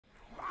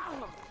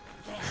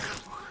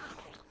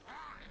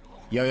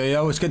Yo, yo,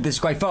 yo, what's good? This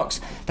is GrayFox.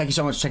 Thank you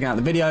so much for checking out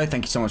the video.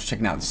 Thank you so much for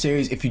checking out the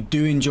series. If you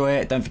do enjoy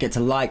it, don't forget to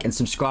like and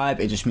subscribe.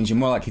 It just means you're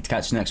more likely to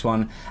catch the next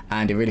one,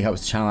 and it really helps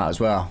the channel out as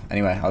well.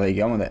 Anyway, I'll let you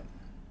get on with it.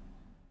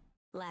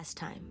 Last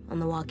time on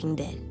The Walking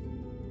Dead.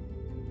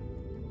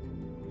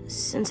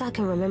 Since I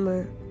can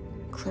remember,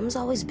 Clem's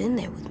always been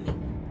there with me.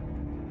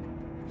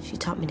 She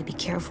taught me to be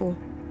careful,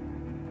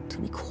 to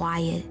be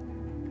quiet,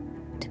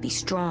 to be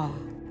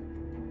strong,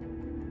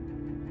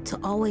 to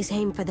always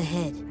aim for the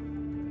head,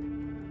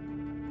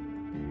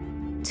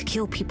 to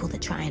kill people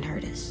that try and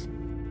hurt us,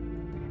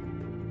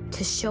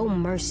 to show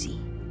mercy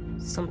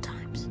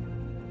sometimes.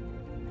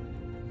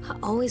 I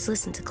always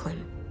listen to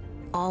Clem,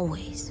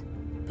 always,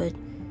 but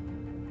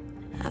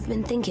I've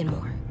been thinking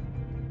more.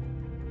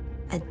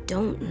 I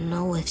don't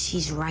know if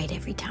she's right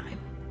every time.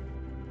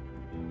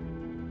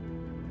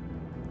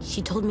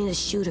 She told me to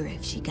shoot her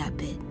if she got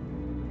bit.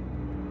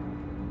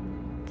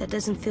 That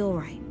doesn't feel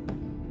right.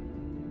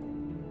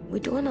 We're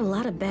doing a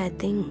lot of bad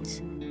things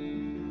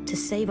to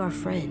save our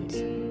friends,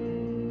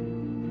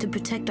 to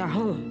protect our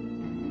home.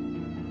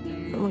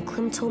 And when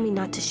Clem told me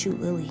not to shoot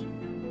Lily,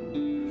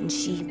 and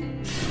she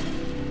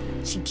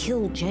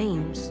killed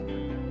James,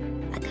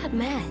 I got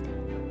mad.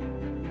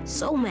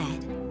 So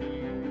mad.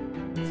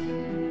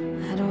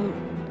 I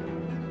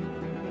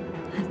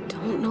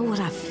don't know what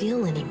I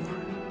feel anymore.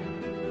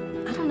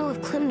 I don't know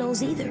if Clem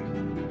knows either.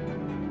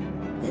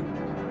 But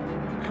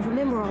I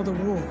remember all the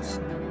rules.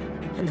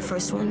 And the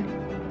first one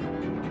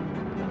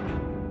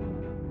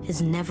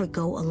is never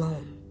go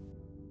alone.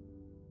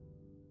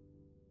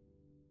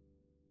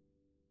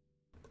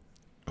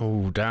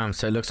 Oh, damn.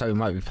 So it looks like we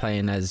might be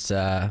playing as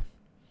Alvin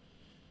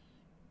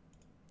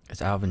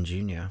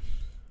Jr.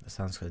 That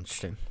sounds quite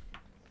interesting.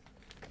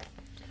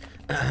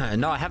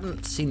 No, I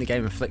haven't seen the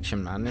game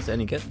Infliction, man. Is it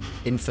any good?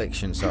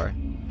 Infliction, sorry.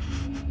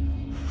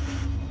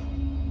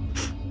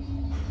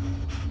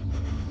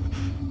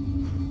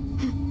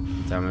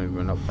 Damn, maybe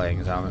we're not playing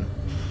as Alvin.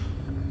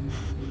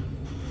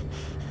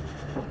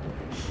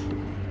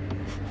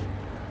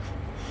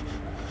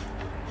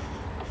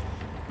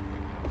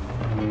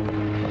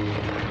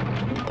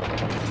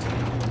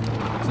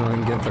 It's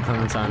nothing good for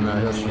Clementine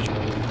though, that's for sure.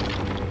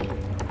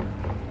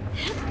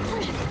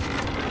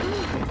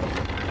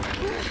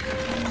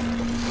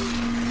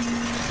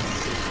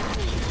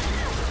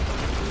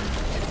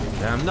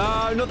 Damn,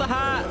 no, not the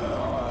hat!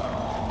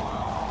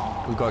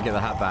 We've got to get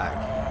the hat back.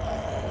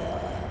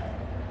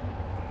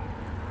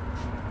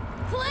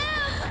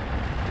 Clem!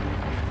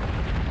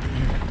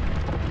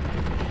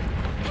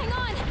 Hang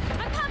on,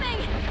 I'm coming!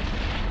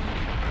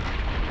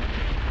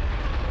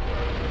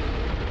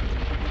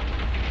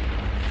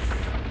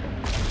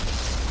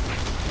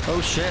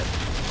 Oh shit.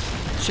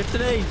 Shift to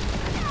knee!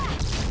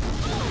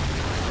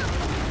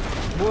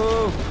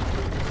 Whoa!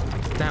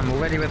 Damn,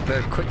 already with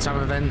the quick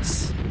time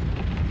events.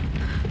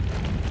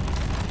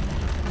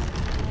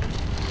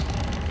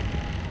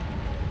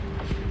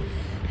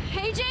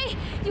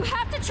 You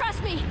have to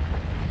trust me!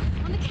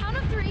 On the count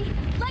of 3,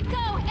 let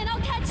go and I'll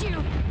catch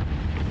you!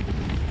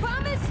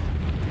 Promise?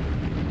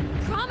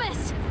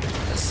 Promise!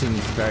 That seems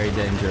very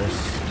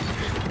dangerous.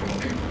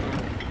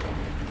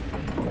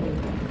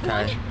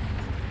 Okay. 1,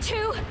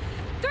 2,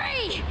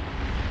 3!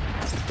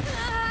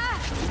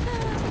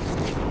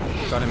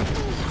 Got him.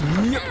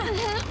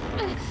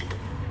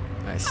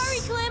 Nice.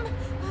 Hurry, Clem!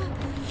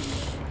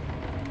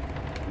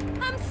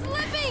 I'm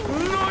slipping!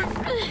 No!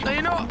 No,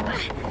 you're not!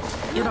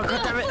 You're not,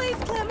 goddammit! Please,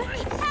 Clem!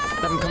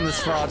 Let him come this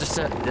far, just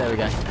to... There we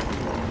go.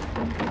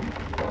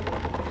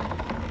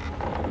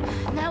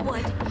 Now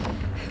what?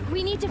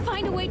 We need to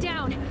find a way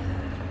down.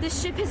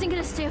 This ship isn't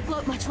gonna stay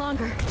afloat much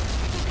longer.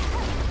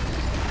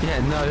 Yeah,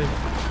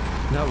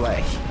 no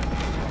way.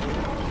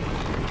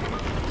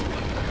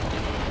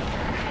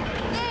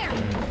 There!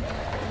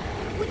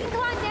 We can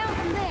climb down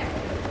from there.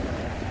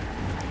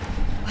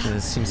 There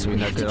seems to be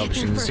no good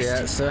options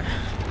yet, so...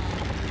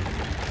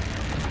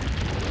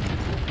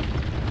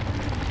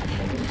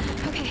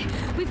 Okay,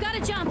 we've got to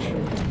jump.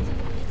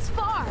 It's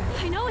far.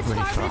 I know it's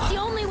Really far, but it's the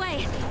only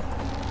way.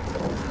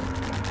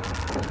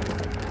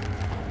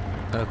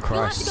 Oh, You'll have to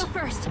Christ. go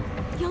first.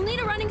 You'll need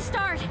a running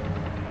start.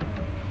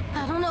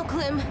 I don't know,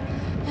 Clem.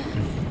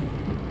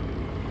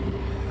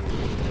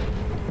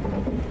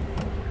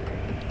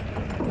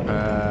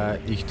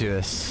 You can do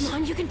this. Come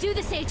on, you can do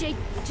this, AJ.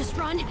 Just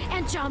run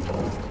and jump.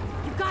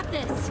 You got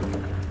this.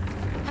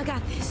 I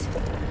got this.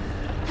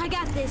 I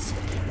got this.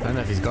 I don't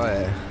know if he's got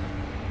it.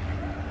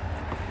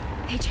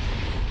 AJ,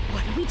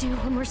 what do we do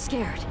when we're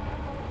scared?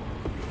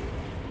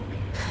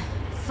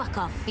 Fuck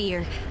off,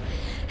 fear.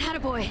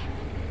 Attaboy.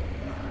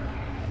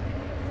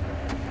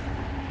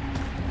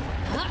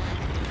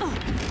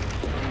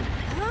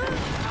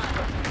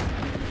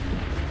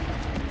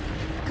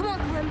 Come on,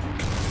 Clem.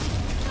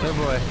 Oh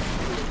boy.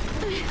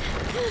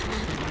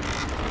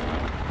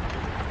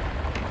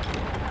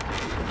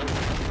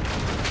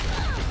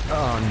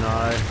 Oh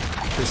no.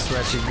 This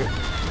stretching.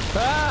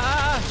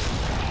 Ah!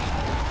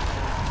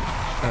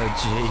 Oh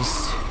jeez.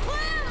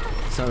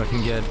 It's not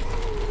looking good.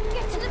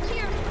 Get to the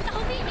pier.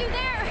 I'll meet you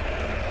there.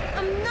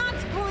 I'm not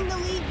going to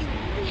leave you.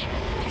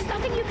 There's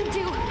nothing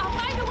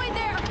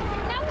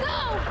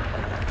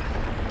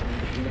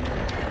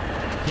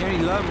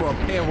learned what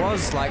a pier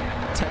was like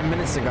 10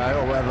 minutes ago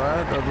or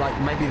whatever, or like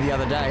maybe the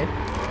other day.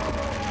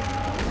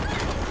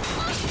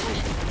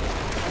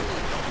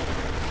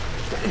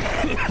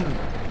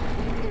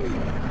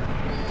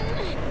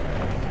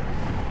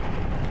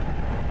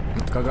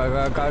 Go, go,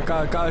 go, go,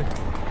 go, go.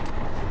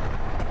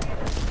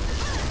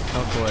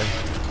 Oh boy.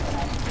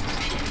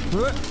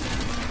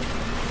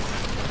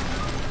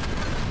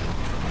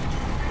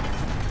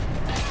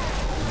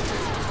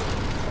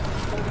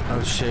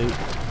 Oh shoot.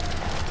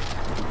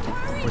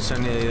 We're so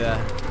nearly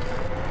there.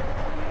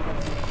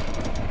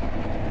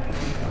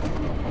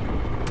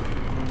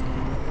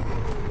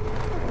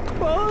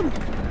 Come on!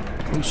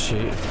 Oh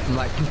shoot. I'm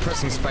like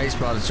pressing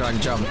spacebar to try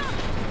and jump.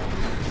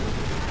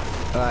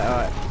 Alright,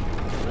 alright.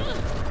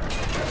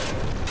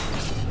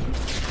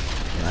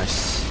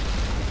 Nice.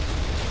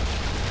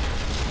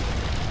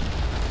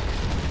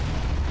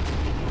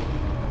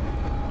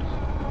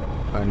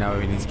 Oh, now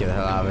we need to get the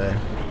hell out of here.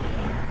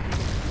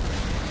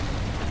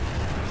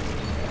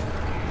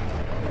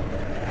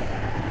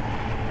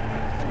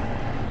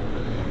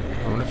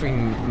 I wonder if we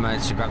can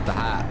manage to grab the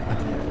hat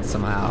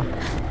somehow.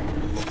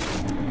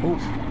 Oh.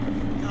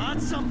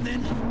 Got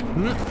something.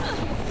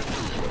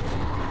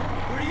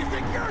 Where do you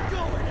think you're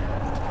going?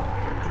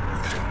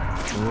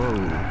 Whoa.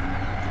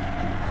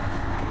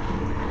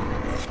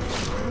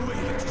 Wait,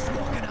 you're just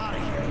walking out of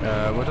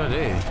here. What do I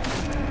do?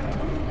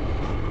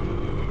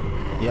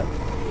 Yep.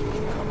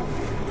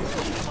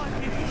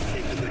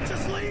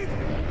 Just leave.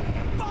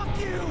 Fuck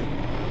you.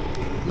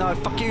 No,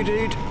 fuck you,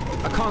 dude.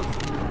 I can't.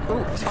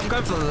 Oh, I'm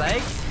going for the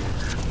leg.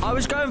 I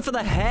was going for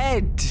the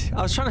head.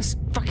 I was trying to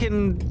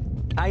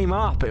fucking aim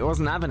up. It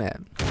wasn't having it.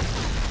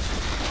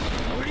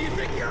 Where do you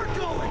think you're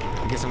going?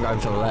 I guess I'm going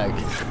for the leg.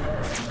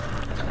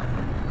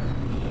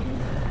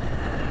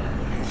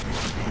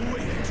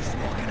 Wait, you're just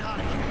walking out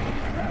of here.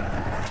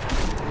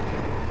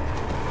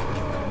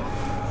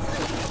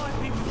 Why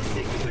people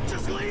think you could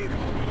just leave?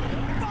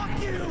 Fuck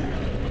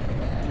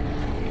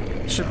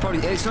you. Should probably.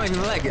 It's not even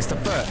the leg. It's the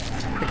foot.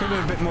 They could have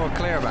been a bit more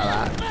clear about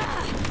that.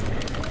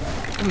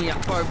 Give me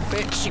up, bow,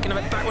 bitch. You can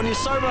have it back when you're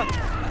sober.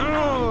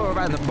 Oh,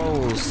 around the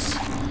balls.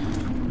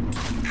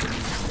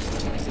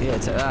 Yeah,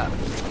 take that.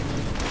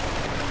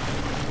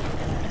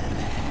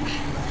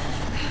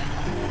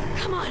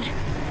 Come on.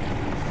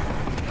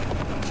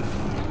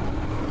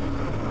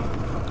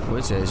 What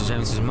is it? It's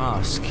James's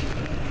mask.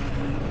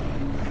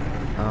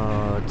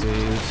 Oh,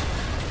 dude.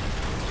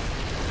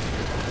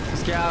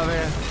 Let's get out of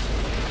here.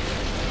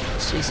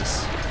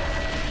 Jesus.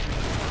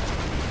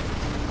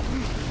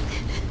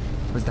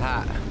 Where's the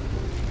hat?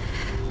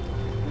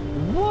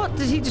 What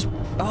did he just...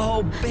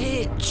 Oh,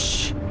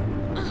 bitch!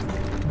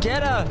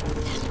 Get her!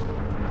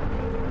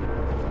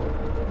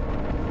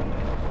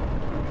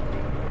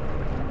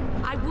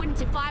 I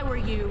wouldn't if I were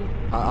you.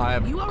 I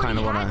You kind already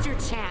of want had to... your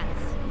chance.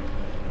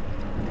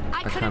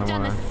 I could kinda have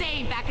done wanna- the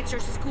same back at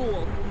your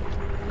school.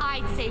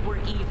 I'd say we're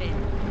even.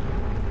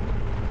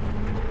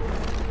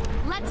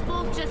 Let's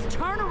both just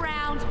turn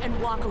around and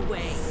walk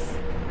away.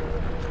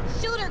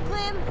 Shoot her,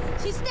 Clem.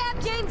 She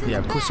stabbed James in Yeah,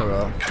 the of course I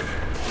back.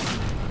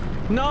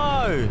 will.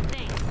 No!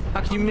 Thanks.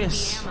 How could you I'll need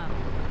miss? the ammo.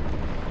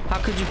 How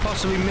could you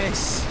possibly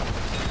miss?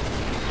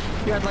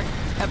 You had like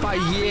about a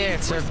year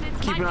to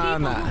Reinforcements, keep an my eye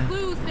on people that. will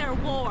lose their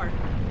war.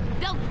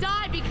 They'll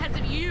die because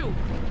of you.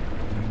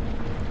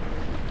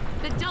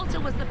 The Delta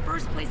was the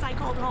first place I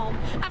called home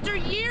after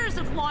years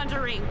of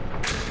wandering.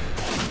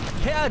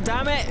 Hit her,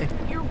 damn it!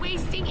 You're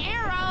wasting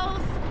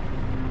arrows.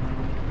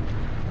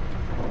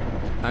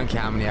 I don't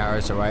care how many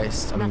arrows I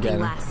waste. I'm Nothing getting...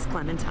 lasts,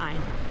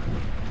 Clementine.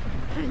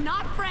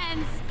 Not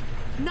friends,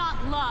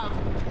 not love,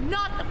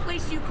 not the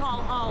place you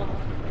call home.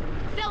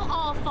 They'll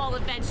all fall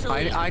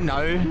eventually. I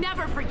know.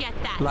 Never forget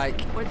that.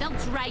 Like- or they'll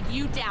drag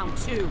you down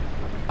too.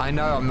 I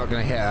know I'm not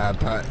gonna hit her,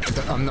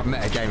 but I'm not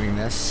metagaming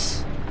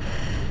this.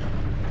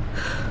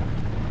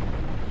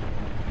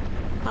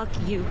 Fuck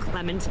you,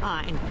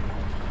 Clementine.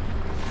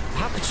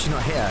 How could she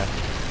not hit her?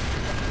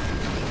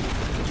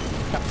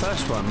 That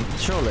first one,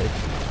 surely.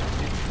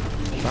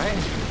 Right?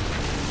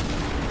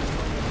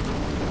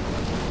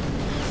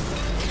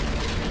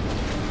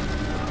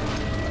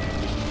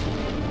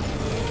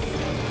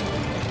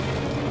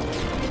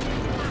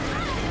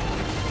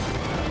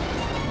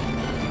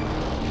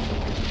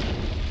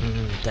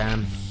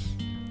 Damn.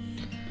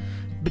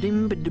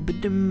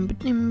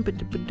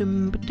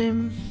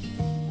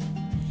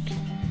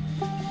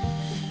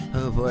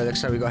 Oh boy,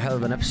 looks like we got a hell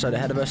of an episode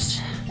ahead of us.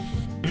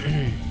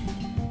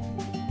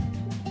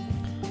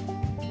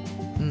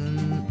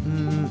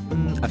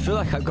 I feel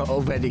like I've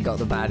already got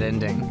the bad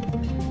ending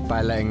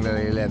by letting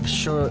Lily live.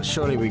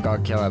 Surely we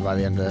gotta kill her by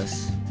the end of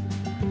this.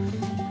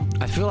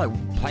 I feel like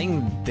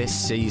playing this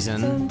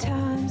season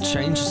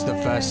changes the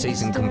first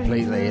season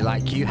completely.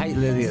 Like, you hate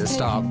Lily at the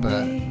start,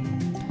 but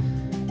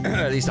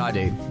at least I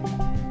do.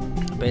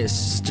 But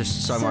it's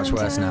just so much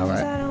worse now, I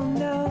right? don't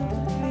know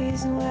the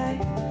reason why.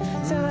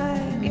 So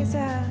I guess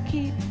I'll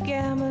keep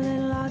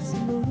gambling, lots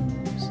of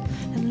moves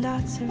and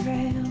lots of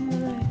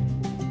rambling.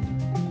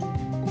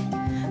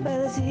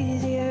 Well, it's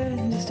easier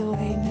than just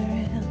waiting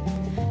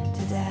around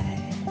to die.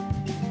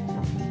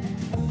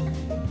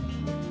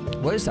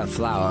 What is that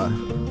flower?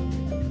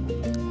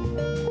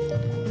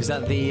 Is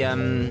that the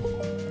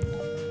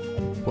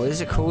what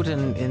is it called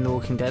in The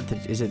Walking Dead?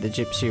 Is it the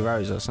Gypsy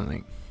Rose or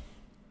something?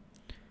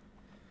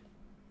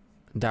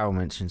 Daryl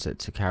mentions it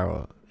to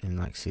Carol in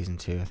like season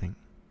 2, I think.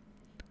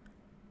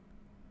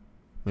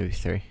 Maybe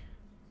 3.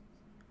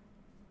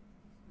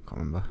 Can't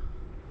remember.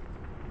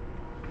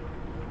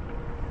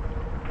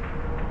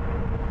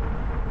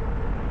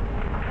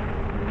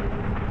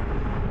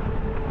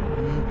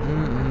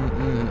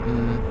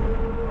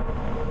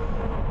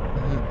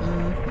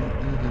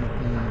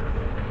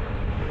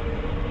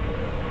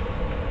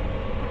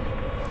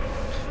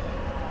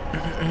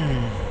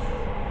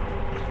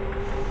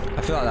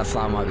 I feel like that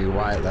flower might be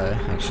white though,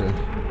 actually.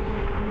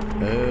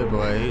 Oh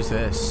boy, who's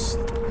this?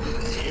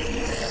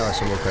 Oh,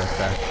 it's a walker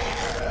there.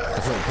 I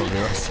thought it probably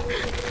was.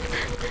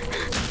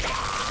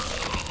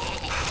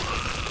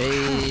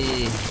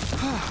 Hey!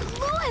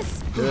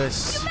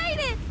 Lewis! You made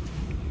it!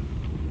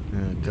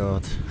 Oh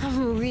god.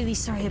 I'm really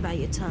sorry about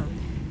your tongue.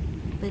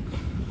 But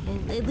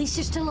at least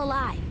you're still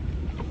alive.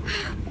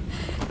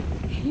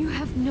 You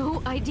have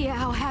no idea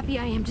how happy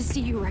I am to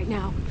see you right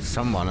now.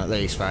 Someone at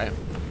least, right?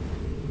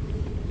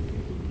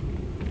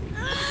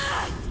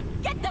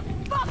 Get the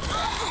fuck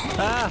off!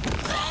 Ah!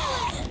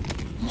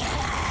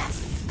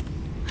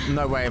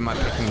 No way am I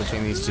picking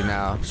between these two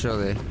now,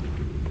 surely.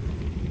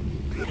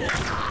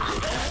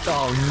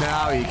 Oh,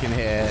 now you can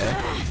hear.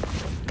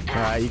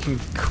 You can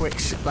quick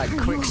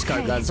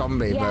scope that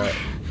zombie, Yeah. but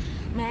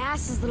My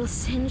ass is a little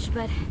singed,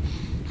 but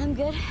I'm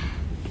good.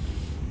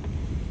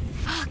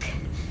 Fuck.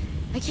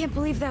 I can't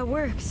believe that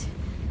worked.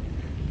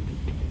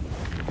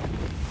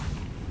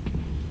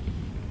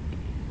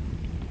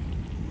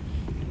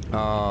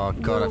 oh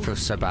god, Whoa. I feel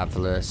so bad for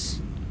Lewis.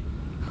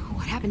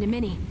 What happened to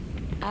Minnie?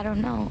 I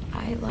don't know.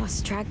 I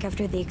lost track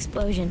after the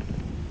explosion.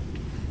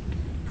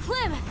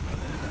 Clem!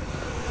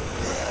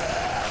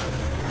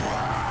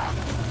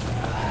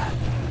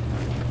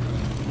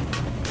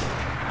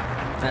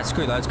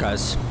 Screw those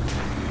guys.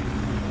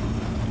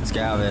 Let's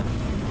get out of here.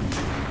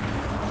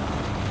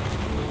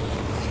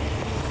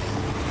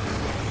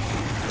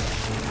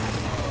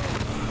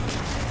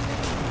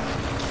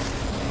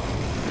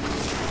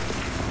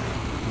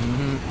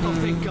 Oh,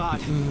 thank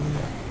God.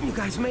 You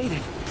guys made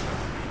it.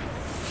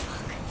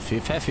 Few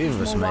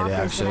of us made it,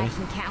 actually. That I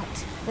can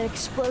count. The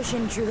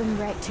explosion drew them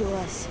right to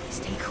us.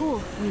 Stay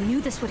cool. We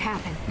knew this would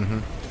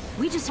happen.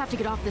 We just have to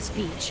get off this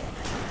beach.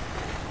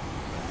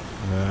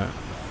 Yeah.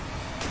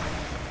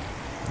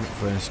 Look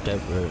for an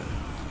escape route.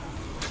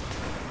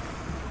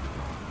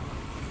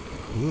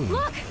 Ooh.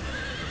 Look!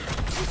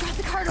 We got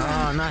the cart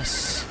around. Oh,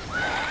 nice.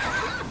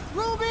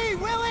 Ruby,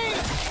 Willie!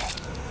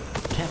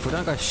 Careful,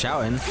 don't go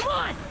shouting. Come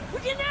on! We're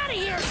getting out of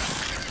here!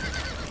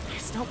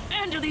 There's no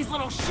end to these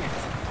little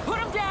shits! Put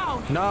them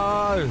down!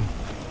 No!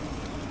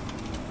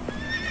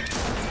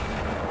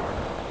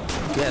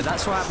 Yeah,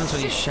 that's what happens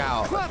when you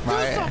shout, Crap, do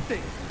right?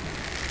 something!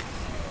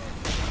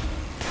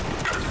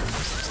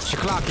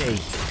 Shaklaki!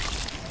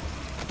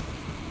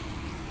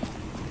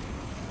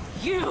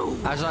 You!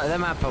 I was like,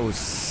 them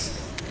apples.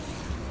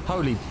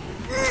 Holy.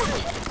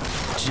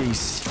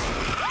 Jeez.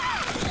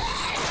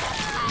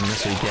 And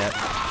that's what you get.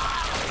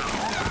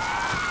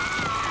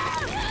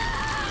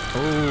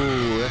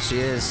 Oh, there she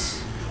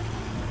is.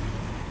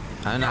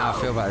 I don't know how I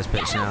feel about this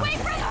bitch now. Wait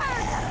for her!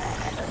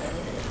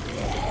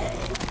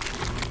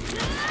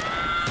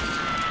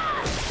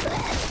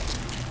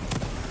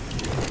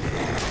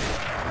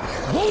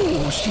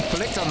 Whoa, she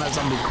flicked on that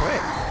zombie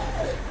quick.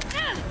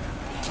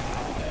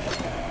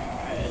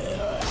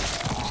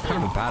 She's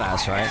kind of a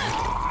badass, right?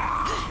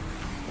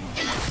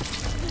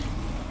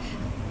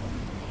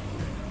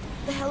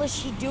 What the hell is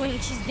she doing?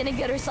 She's gonna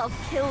get herself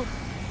killed.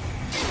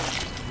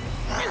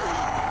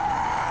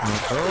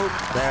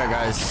 Oh, there it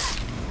goes.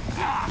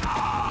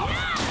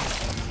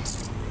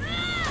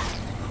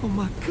 Oh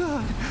my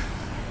God.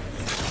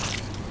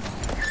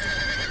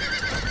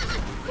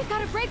 We've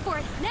got to break for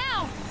it,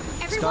 now!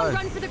 Everyone go.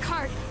 run for the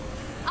cart.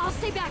 I'll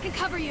stay back and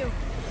cover you.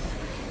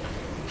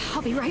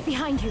 I'll be right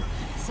behind you.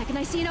 The second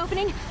I see an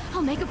opening,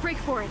 I'll make a break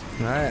for it.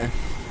 Alright.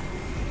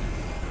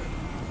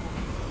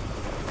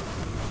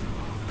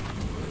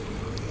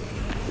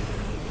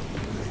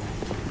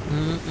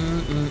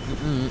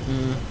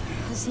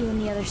 I'll see you on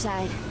the other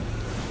side.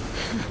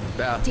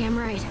 Yeah. Damn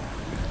right.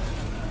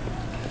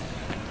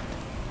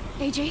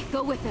 AJ,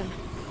 go with them.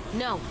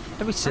 No,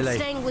 Don't be silly. I'm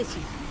staying with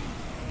you.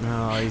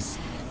 No, he's...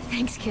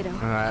 Thanks, kiddo.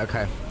 Alright,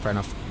 okay. Fair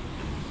enough.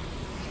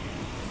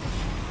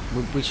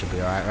 We should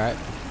be alright, right?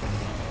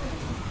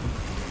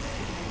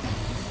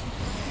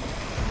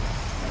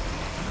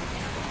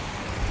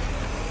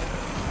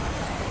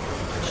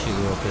 Shoot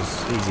the walkers.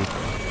 Easy.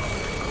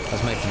 I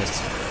was made for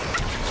this.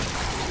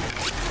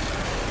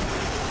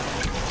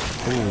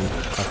 Ooh,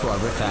 I thought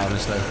I ripped that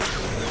honestly.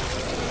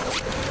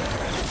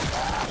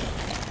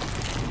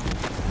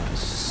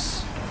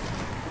 Nice.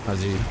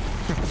 As you.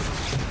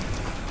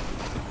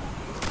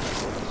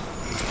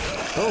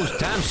 Oh,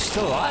 damn, she's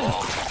still alive.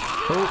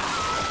 Oh,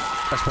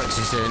 I spoke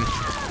too soon.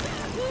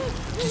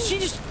 Did she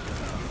just...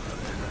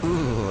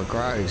 Ooh,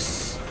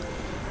 gross.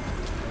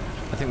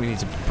 I think we need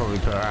to probably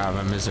put her out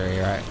of her misery,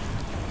 right?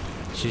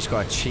 She's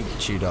got her cheek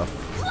chewed off.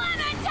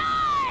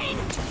 Clementine!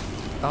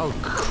 Oh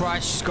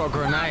Christ, she's got a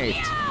grenade.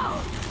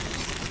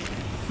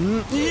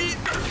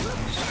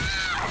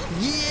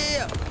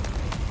 Yeah!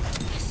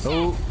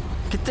 Oh,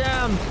 get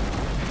down!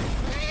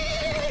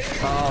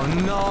 Oh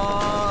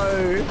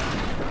no!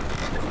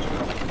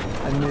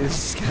 I knew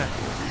this was gonna...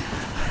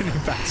 I knew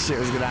bad shit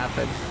was gonna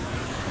happen.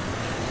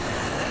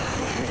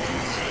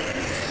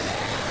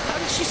 How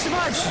did she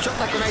survive? She dropped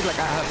that grenade like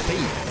at her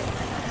feet.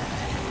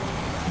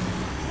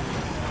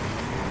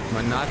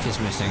 My knife is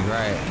missing,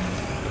 great.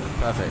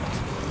 Perfect.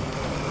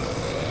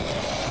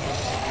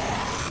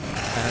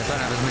 And I don't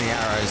have as many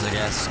arrows, I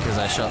guess, because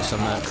I shot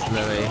some at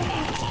Lily.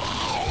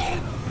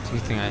 Do you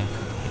think I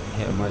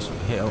hit almost...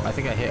 I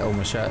think I hit all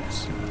my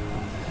shots.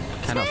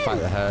 Cannot fight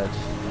the herd.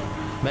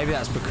 Maybe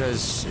that's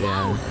because,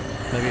 yeah,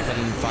 maybe if I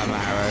didn't fire my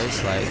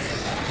arrows, like,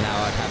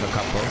 now I'd have a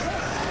couple.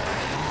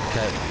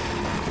 Okay.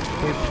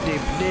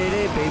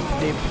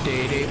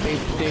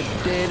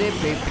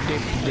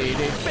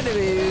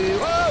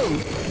 Whoa!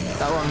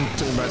 That one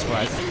took me by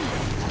surprise.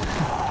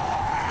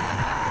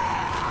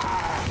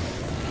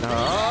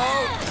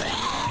 Oh!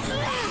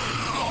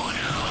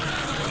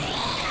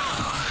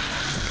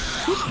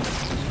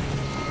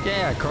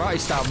 Yeah, karate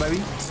style, baby.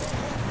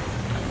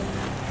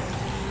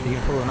 You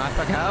can pull the knife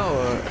back out,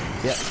 or...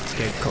 Yep,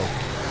 okay, cool.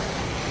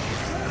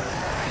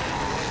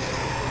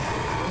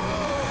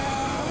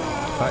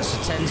 Alright, so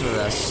Tenn's with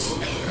us.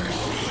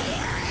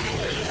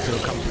 To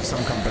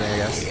some company, I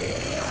guess.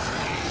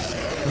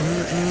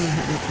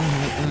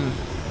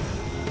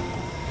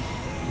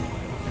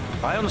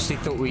 I honestly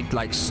thought we'd,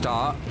 like,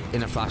 start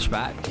in a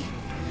flashback.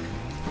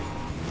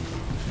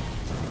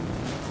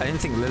 I didn't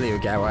think Lily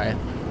would get away.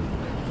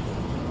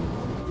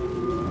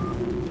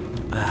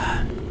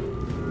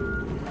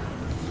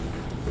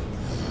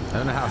 I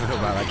don't know how I feel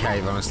about that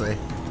cave, honestly.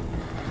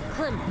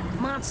 Clem,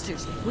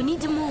 monsters. We need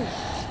to move.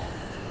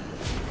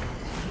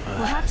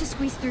 We'll have to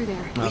squeeze through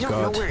there. Oh, We don't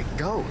God. know where it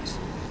goes.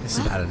 This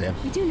is a bad idea.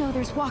 We do know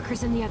there's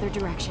walkers in the other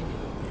direction.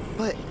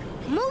 But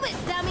Move it,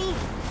 dummy!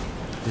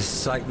 This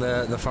is like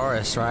the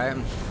forest, right?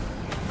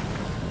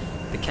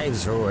 The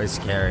caves are always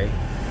scary.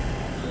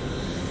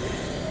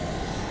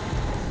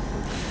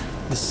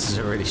 This is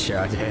a really shit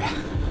idea.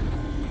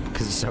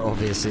 Because it's so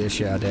obviously a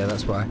shit idea,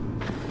 that's why.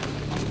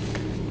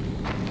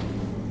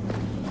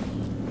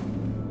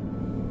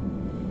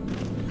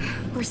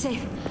 We're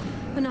safe,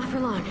 but not for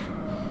long.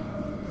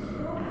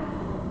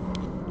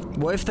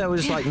 What if there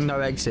was like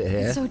no exit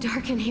here? It's so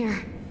dark in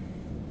here.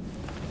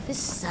 This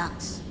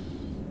sucks.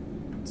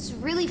 This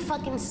really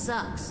fucking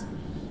sucks.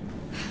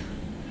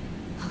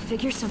 I'll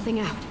figure something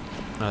out.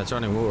 Oh, it's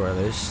running water at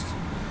least.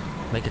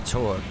 Make a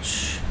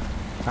torch.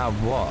 Out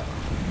of what?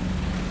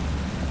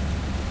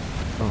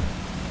 Oh.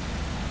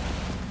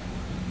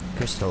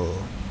 Crystal.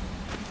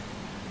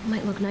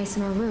 Might look nice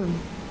in our room.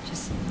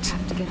 Just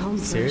have to get home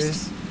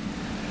Serious? first.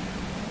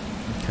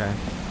 Okay.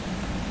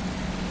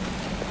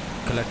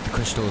 Collect the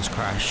crystals,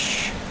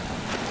 Crash.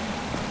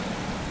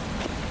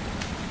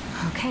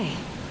 Okay.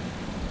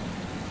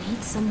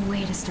 Need some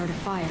way to start a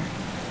fire.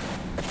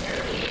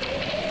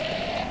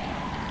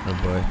 Oh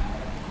boy.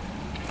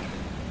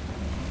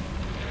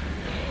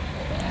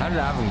 How did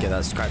Alvin get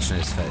that scratch on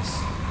his face?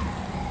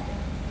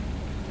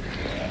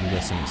 I'm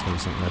guessing it's gonna be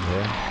something over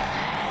here.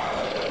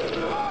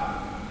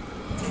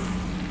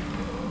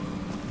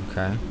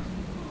 Okay.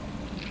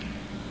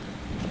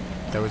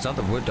 There was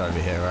other wood over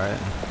here, right?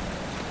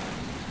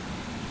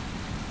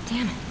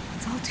 Damn it.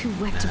 It's all too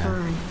wet to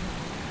burn.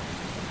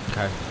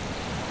 Okay.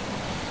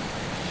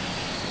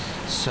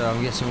 So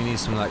I'm guessing we need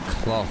some like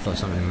cloth or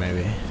something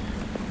maybe.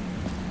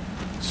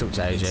 Talk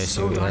to AJ, It's see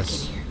so what he dark in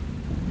has. here.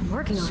 I'm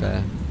working on So,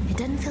 it. It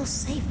doesn't feel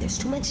safe. There's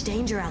too much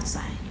danger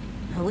outside.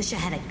 I wish I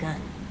had a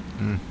gun.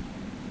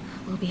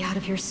 We'll be out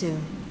of here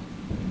soon.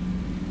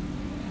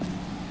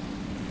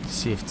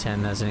 see if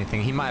Tenn has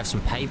anything. He might have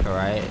some paper,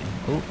 right?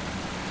 Oh.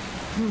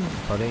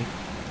 Body.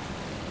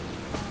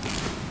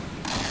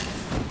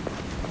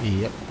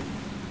 Yep.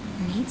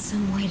 Need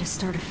some way to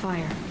start a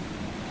fire.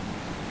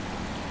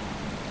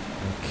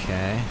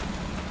 Okay.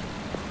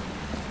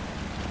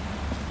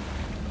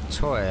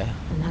 Toy.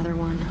 Another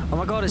one. Oh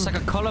my god, it's like a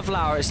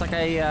cauliflower. It's like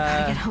a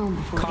Gotta get home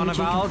before AJ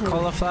carnival can play with it.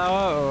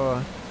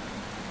 cauliflower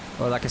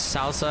or like a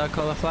salsa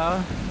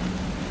cauliflower.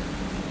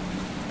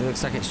 It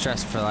looks like it's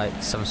dressed for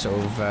like some sort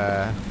of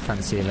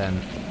fancy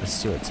event. Let's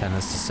see what Tenn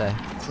has to say.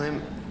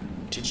 Clem,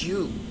 did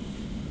you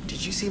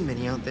see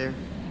Minnie out there?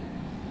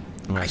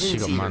 Oh, I she didn't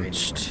got see her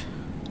munched.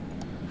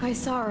 I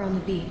saw her on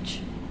the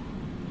beach.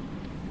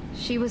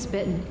 She was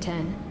bitten,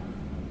 Tenn.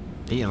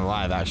 Eaten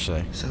alive,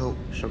 actually. So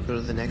she'll go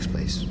to the next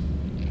place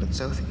with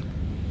Sophie.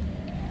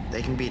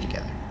 They can be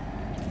together.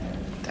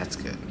 That's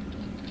good.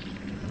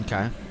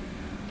 Okay.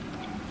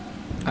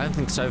 I don't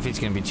think Sophie's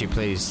gonna be too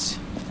pleased.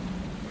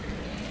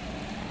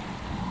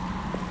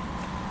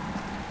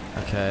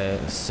 Okay,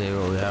 let's see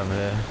what we have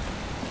here.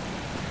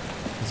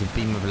 There's a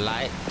beam of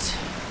light.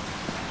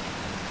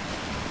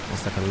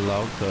 It's like a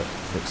log that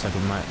looks like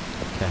it might...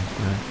 Okay,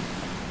 no.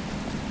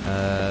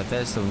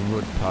 There's the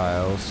wood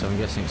pile, so I'm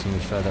guessing it's gonna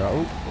be further up.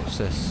 Oh, what's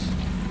this?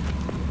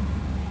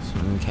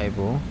 Something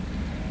cable.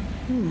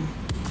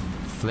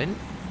 Flint?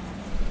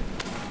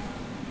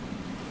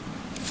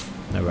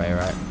 No way,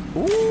 right?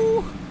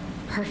 Ooh!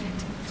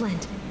 Perfect.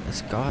 Flint.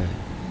 Let's go.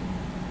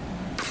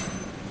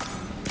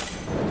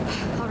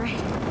 All right.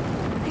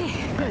 Okay,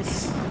 good.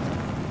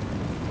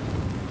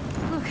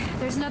 Look,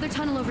 there's another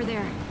tunnel over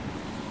there.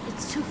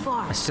 It's too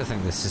far. I still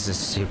think this is a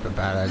super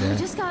bad idea. We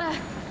just gotta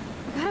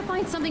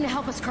find something to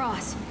help us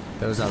cross.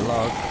 There was that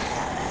log.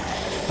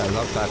 That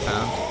log that I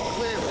found.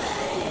 Clem,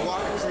 the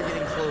walkers are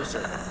getting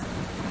closer.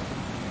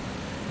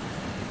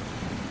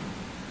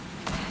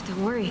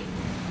 Don't worry.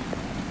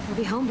 We'll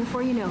be home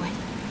before you know it.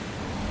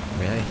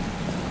 Really?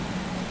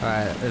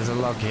 Alright, there's a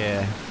log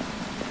here.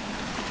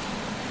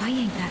 If I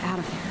yanked that out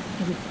of there,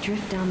 it would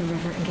drift down the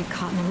river and get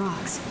caught in the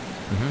rocks.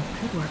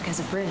 Could work as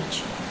a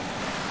bridge.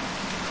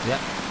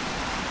 Yep.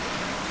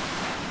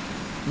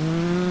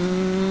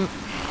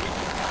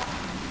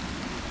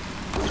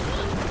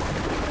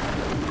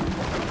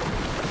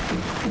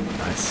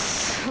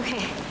 Nice.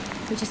 Okay,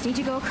 we just need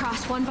to go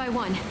across one by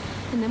one,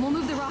 and then we'll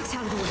move the rocks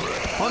out of the way.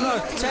 Oh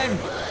no, Tenn!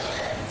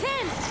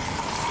 Tenn!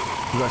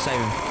 You gotta save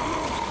him.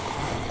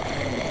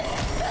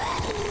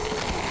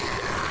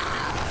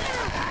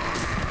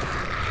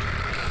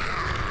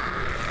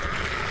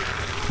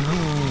 No,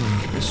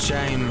 it's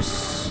James.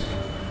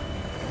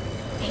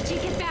 AJ,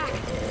 get back!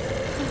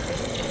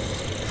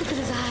 Look at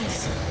his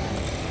eyes.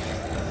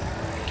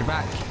 Get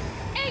back.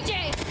 AJ!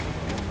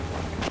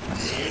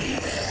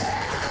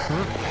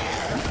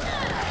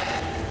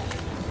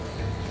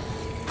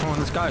 Come on,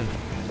 let's go.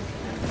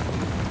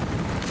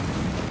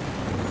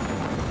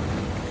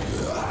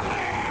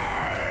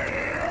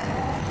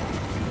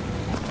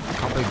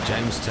 How big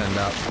James turned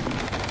up.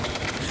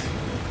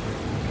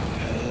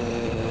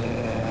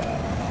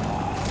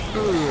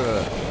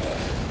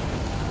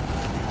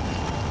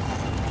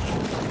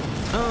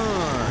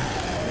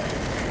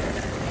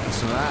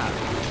 Listen to that.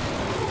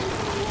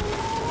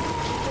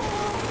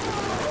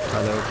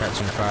 Oh, they were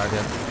catching fire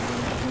again.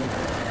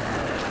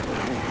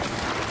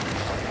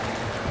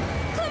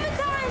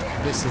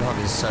 This log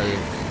is so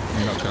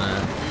not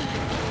gonna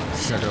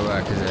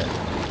work, is it?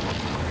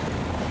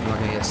 I'm not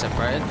gonna get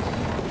separated.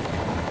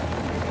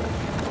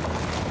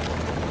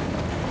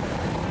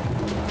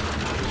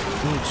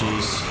 Oh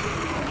jeez.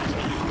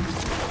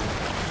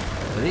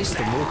 At least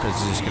the walkers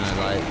are just gonna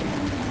like,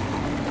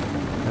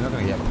 they're not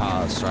gonna get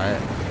past,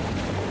 right?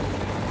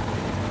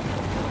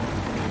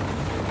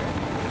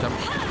 Jump.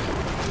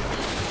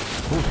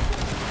 Ooh.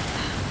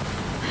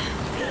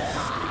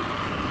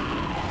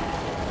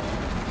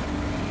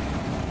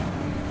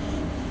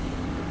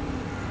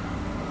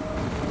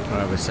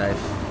 Alright, we're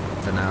safe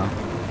for now,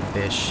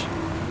 ish.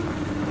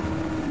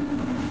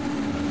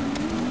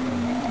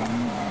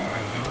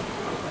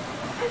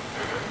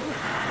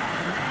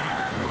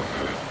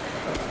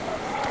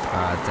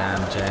 Ah,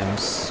 damn,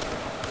 James.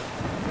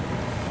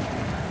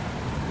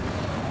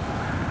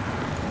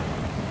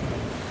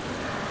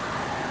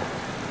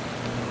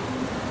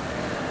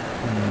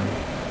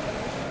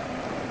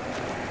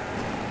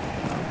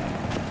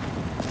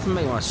 Doesn't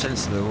make much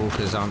sense that the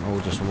walkers aren't all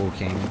just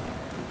walking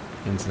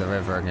into the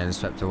river and getting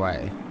swept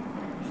away.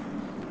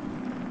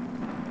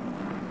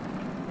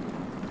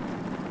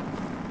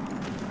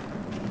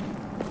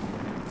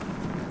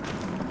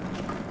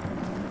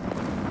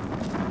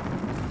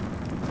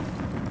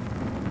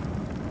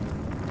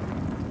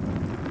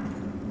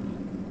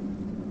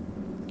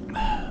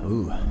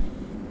 Ooh. I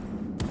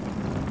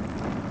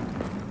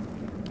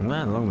wonder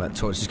how long that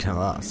torch is gonna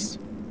last.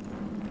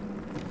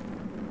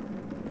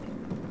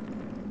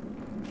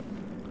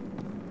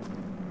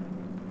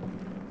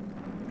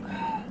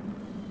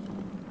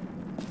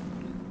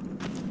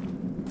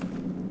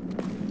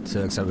 So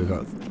it looks like we've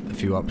got a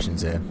few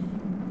options here.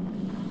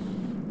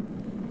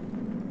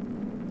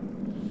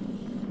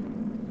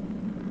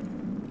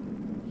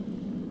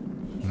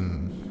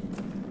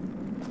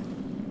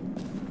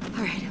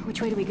 All right,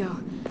 which way do we go?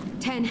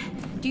 Tenn,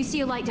 do you see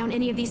a light down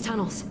any of these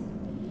tunnels?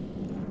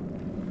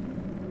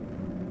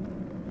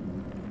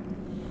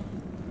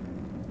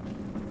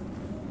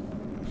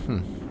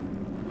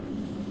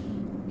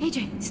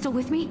 AJ, still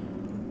with me?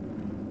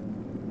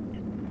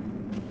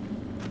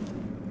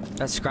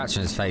 That scratch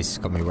on his face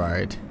got me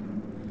worried.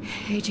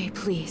 AJ,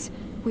 please.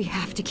 We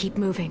have to keep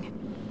moving.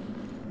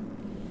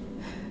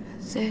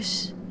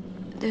 There's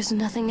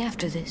nothing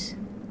after this.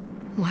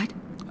 What?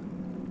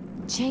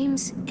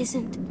 James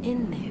isn't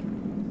in there.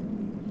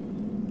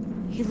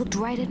 He looked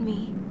right at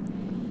me,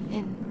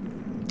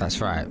 and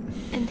That's right.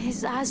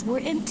 his eyes were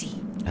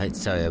empty. I hate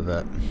to tell you,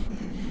 but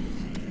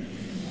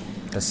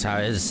that's how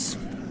it is.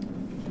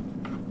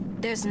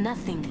 There's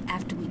nothing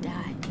after we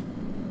die.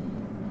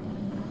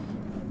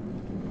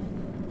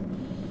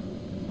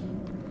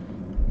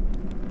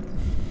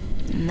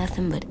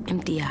 Nothing but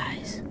empty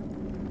eyes.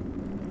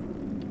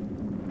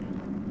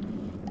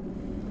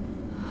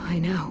 I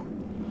know.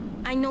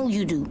 I know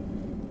you do.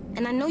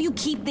 And I know you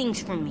keep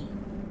things from me.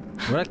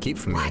 What did I keep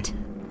from you? What?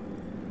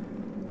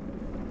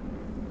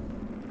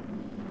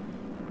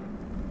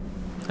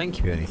 can't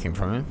keep anything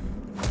from him.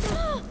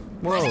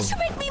 Why Whoa. did you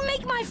make me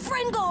make my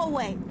friend go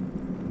away?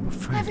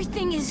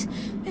 Everything is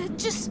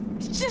just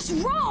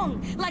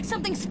wrong. Like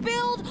something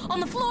spilled on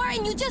the floor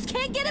and you just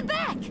can't get it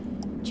back.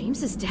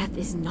 James's death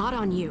is not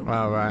on you.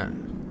 Oh, right.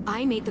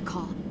 I made the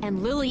call,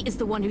 and Lily is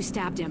the one who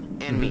stabbed him.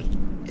 And me.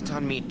 It's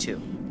on me,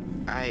 too.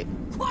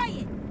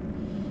 Quiet.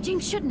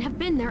 James shouldn't have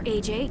been there,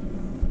 AJ.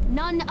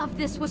 None of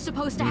this was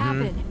supposed to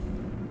happen.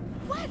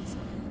 What?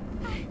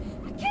 I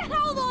can't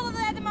hold all of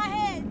that in my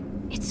head.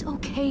 It's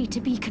okay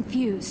to be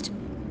confused.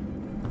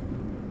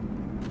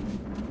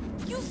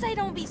 You say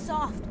don't be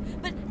soft,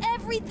 but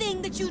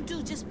everything that you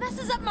do just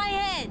messes up my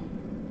head.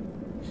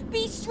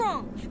 Be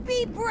strong.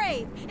 Be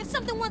brave. If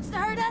something wants to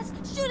hurt us,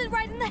 shoot it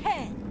right in the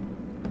head.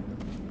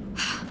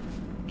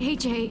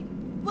 AJ,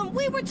 When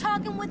we were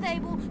talking with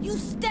Abel, you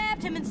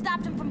stabbed him and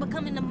stopped him from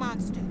becoming a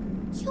monster.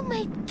 You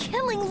made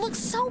killing look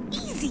so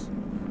easy.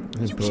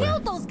 You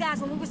killed those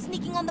guys when we were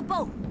sneaking on the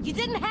boat. You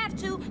didn't have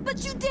to,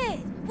 but you did.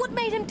 What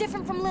made him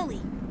different from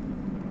Lily?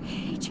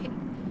 AJ,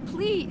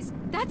 please,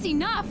 that's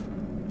enough.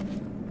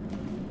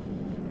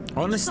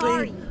 Honestly,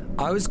 Sorry.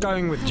 I was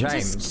going with I'm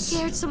James. just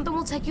scared something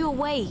will take you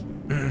away.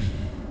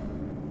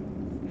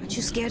 Aren't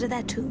you scared of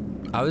that too?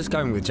 I was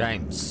going with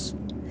James.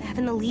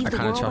 Having to leave I the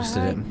kind of world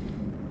trusted behind?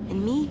 him.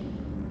 And me?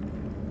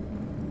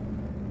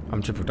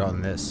 I'm triple down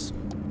on this.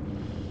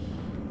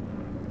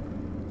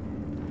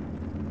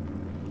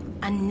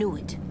 I knew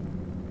it.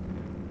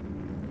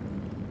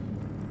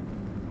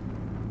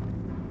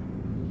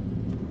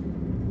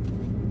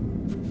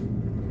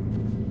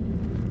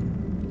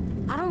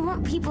 I don't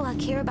want people I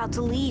care about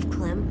to leave,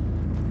 Clem.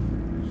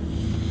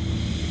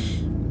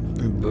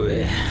 Oh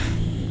boy.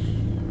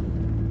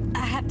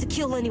 I have to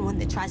kill anyone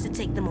that tries to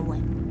take them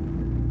away.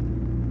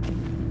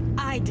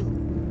 I do.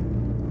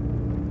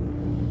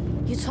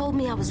 You told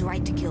me I was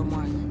right to kill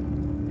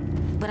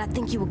Marlon, but I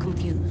think you were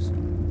confused.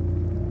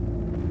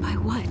 By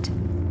what?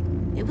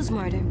 It was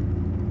murder,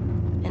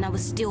 and I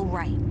was still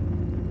right.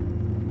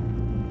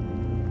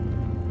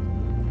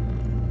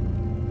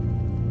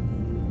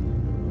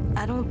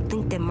 I don't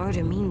think that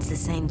murder means the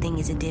same thing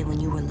as it did when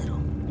you were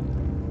little.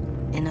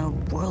 In a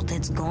world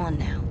that's gone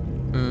now.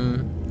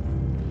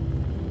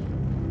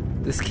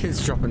 This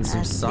kid's dropping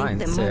some I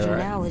science think that murder here,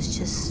 right? now is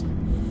just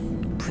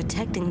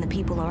protecting the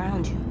people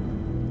around you.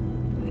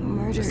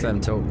 Murder Just let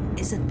him talk.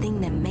 is a thing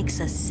that makes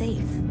us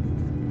safe.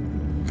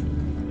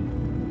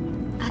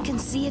 I can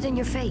see it in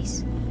your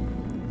face.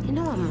 You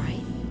know I'm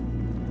right.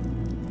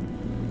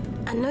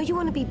 I know you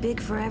want to be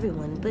big for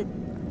everyone, but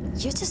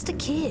you're just a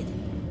kid.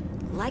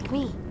 Like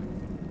me.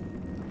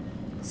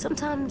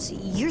 Sometimes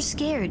you're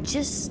scared,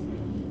 just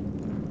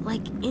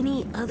like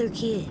any other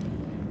kid.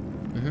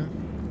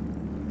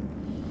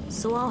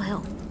 So I'll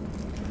help.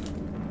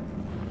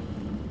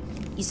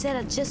 You said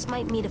I just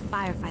might meet a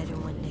firefighter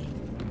one day.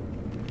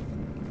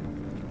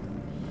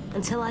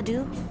 Until I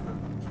do,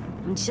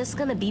 I'm just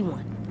gonna be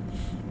one.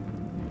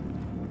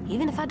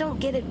 Even if I don't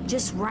get it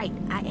just right,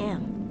 I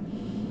am.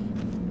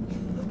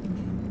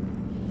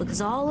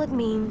 Because all it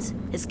means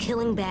is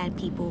killing bad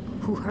people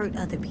who hurt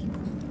other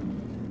people.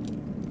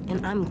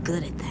 And I'm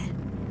good at that.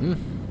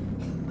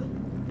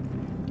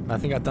 I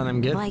think I've done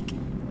him good. Like,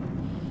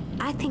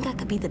 I think I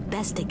could be the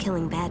best at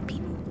killing bad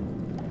people.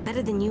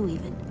 Better than you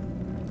even.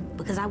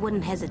 Because I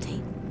wouldn't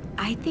hesitate.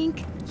 I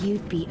think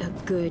you'd be a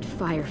good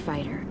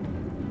firefighter.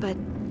 But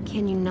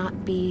can you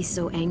not be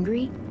so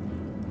angry?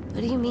 What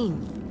do you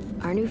mean?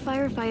 Our new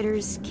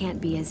firefighters can't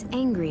be as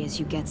angry as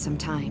you get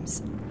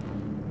sometimes.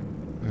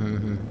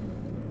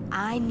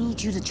 I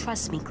need you to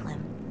trust me,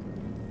 Clem.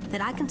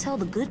 That I can tell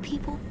the good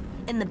people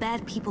and the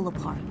bad people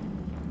apart.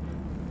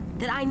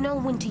 That I know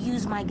when to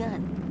use my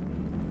gun.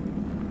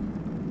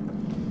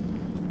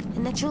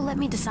 And that you'll let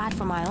me decide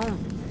for my own.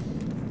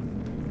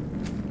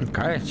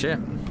 Okay, shit.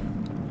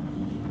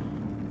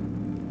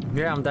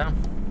 Yeah, I'm down.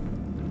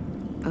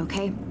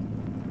 Okay?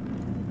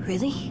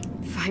 Really?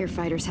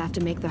 Firefighters have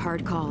to make the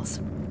hard calls,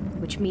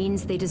 which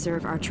means they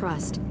deserve our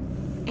trust.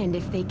 And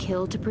if they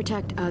kill to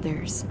protect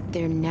others,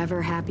 they're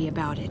never happy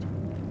about it.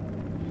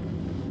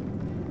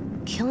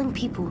 Killing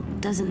people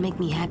doesn't make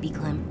me happy,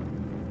 Clem.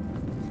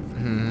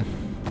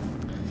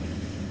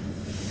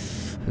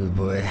 Oh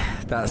boy,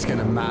 that's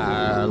gonna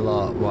matter a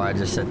lot what I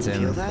just said to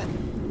him. Feel that?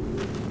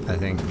 I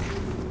think.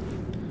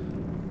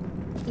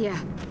 Yeah,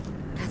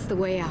 that's the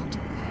way out.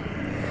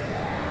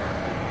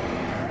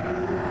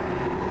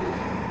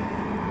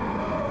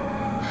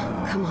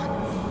 Come on.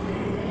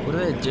 What do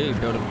they do?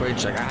 Build a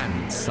bridge like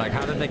ants? Like,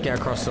 how did they get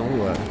across the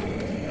water?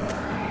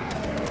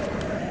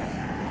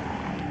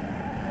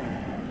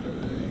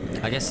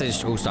 I guess they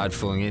just all started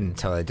falling in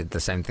until they did the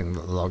same thing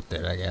that the log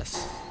did, I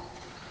guess.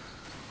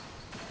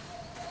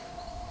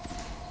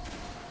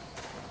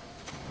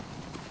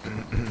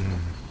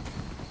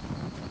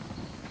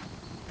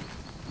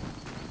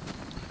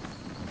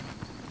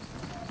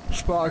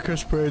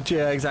 Spartacus Bridge,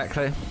 yeah,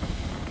 exactly.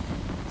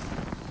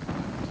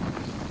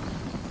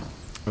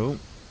 Oh,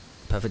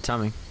 perfect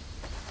timing.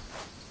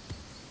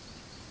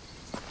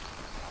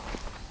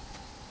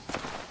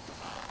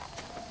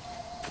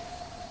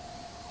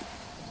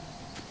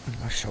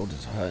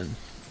 shoulders are hurting.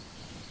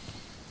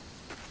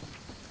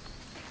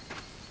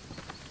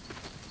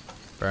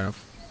 Fair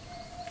enough.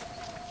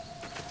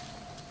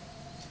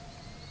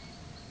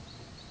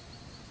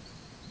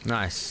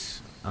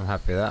 Nice. I'm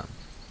happy with that.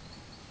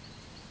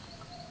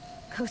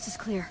 Coast is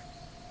clear.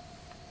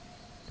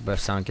 They both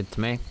sound good to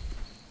me.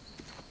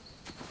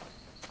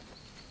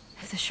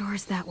 If the shore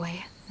is that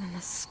way, then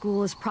the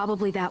school is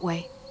probably that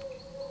way.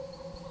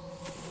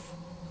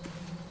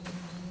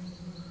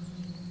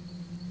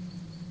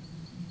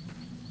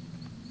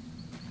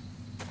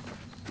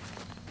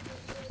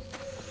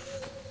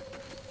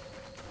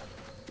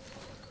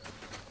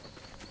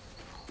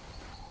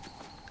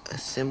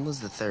 Sim was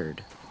the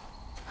third.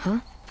 Huh?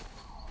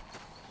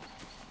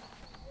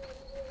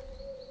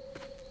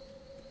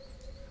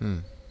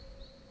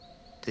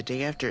 The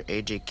day after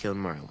AJ killed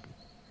Marlon.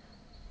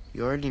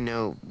 You already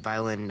know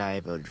Violet and I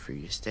voted for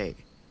you to stay.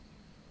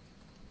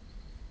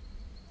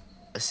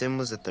 Sim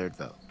was the third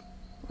vote.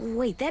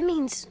 Wait, that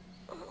means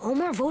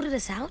Omar voted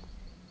us out?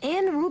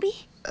 And Ruby?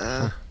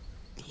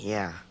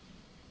 Yeah.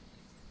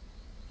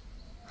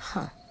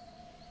 Huh.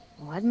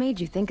 What made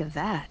you think of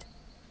that?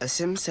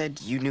 Sim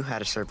said you knew how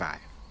to survive.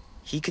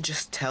 He could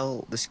just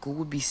tell the school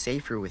would be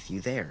safer with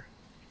you there.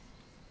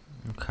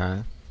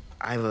 Okay.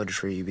 I voted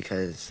for you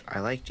because I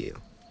liked you.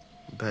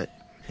 But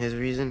his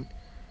reason,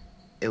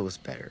 it was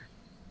better.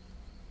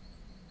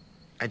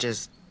 I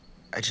just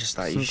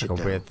thought you Seems should like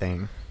a know. weird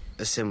thing.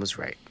 Sim was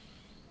right.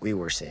 We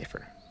were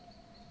safer.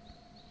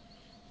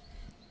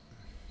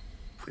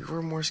 We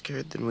were more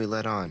scared than we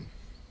let on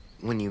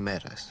when you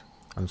met us.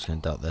 I'm just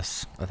gonna dot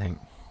this, I think.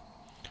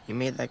 You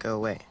made that go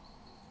away.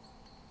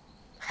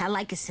 I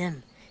like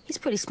Sim. He's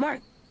pretty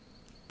smart.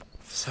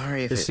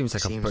 Sorry if This it seems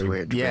like a seems pretty,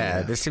 weird. to yeah,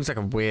 bring up. this seems like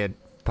a weird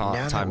Now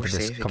that time we're for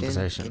this safe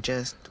conversation. again, it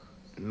just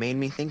made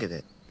me think of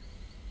it.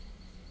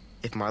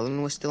 If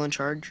Marlon was still in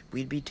charge,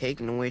 we'd be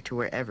taken away to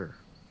wherever,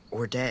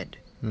 or dead.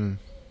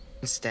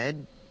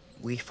 Instead,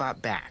 we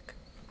fought back,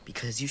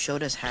 because you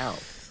showed us how.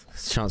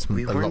 Chance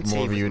We a weren't lot more of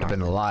saving you would have been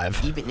Marlon,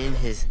 alive. even in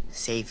his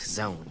safe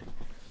zone.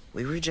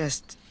 We were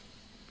just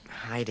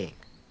hiding.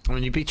 I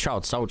mean, you'd be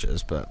child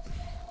soldiers, but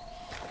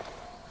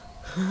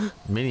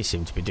Minnie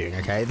seemed to be doing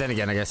okay. Then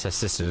again, I guess her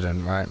sister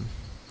didn't, right?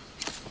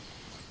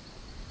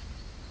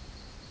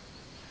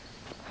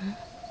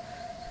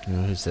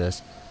 Who's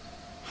this?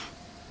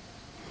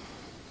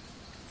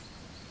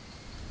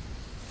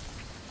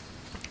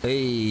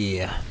 Hey,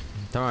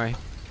 don't worry.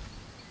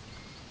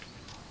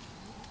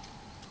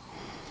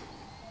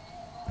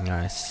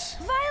 Nice.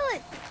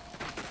 Violet!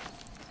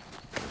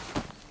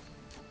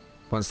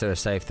 Once they were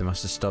safe, they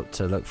must have stopped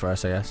to look for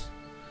us, I guess.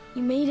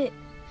 You made it.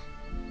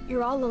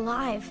 You're all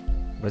alive.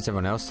 Where's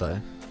everyone else,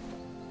 though?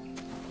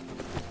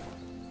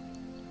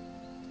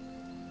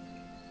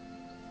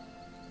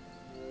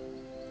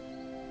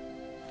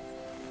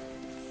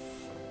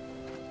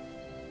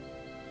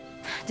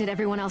 Did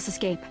everyone else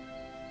escape?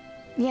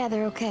 Yeah,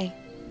 they're okay.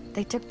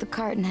 They took the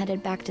cart and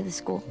headed back to the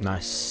school.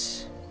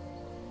 Nice.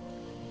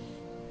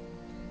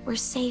 We're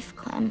safe,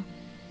 Clem.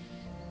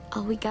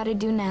 All we gotta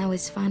do now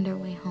is find our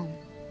way home.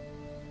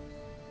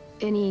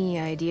 Any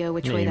idea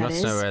which Yeah, way you that must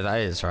is? know where that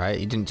is, right?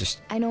 You didn't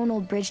just... I know an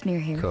old bridge near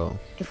here. Cool.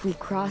 If we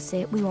cross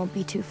it, we won't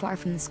be too far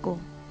from the school.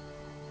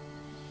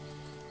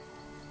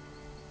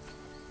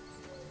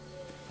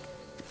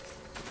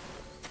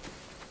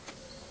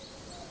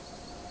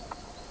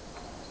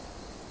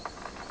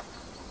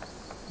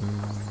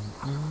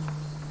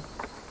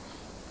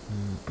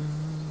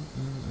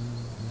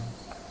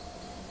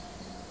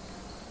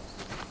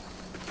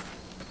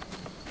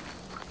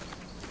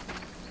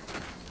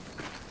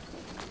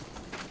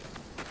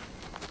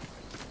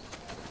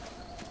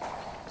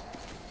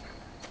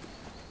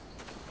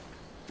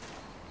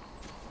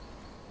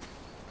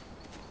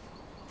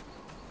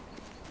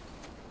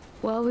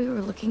 Well, we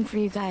were looking for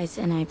you guys,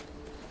 and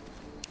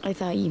I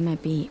thought you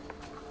might be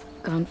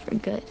gone for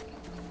good.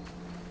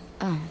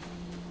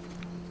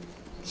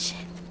 Shit.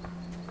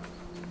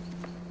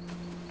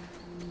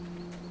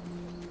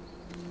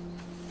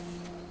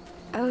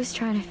 I was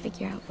trying to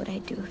figure out what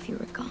I'd do if you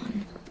were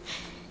gone.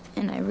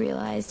 And I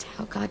realized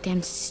how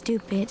goddamn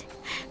stupid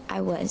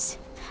I was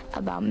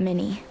about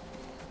Minnie.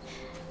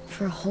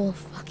 For a whole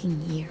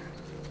fucking year.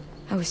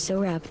 I was so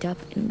wrapped up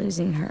in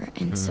losing her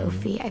and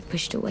Sophie, I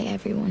pushed away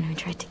everyone who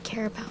tried to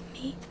care about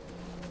me.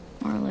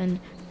 Marlon,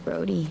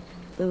 Brody,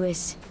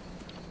 Lewis.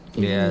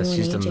 even Yeah, you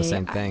she's and done the AJ.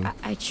 same thing.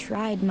 I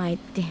tried my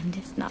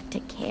damnedest not to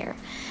care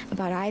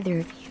about either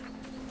of you.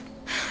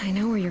 I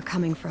know where you're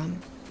coming from.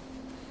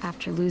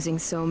 After losing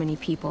so many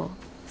people,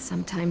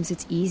 sometimes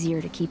it's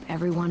easier to keep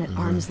everyone at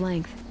arm's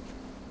length.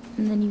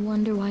 And then you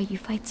wonder why you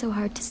fight so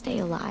hard to stay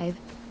alive.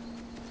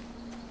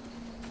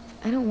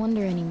 I don't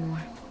wonder anymore.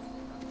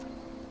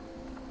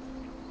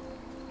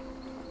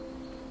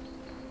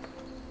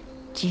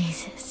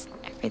 Jesus,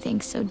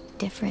 everything's so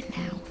different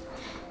now.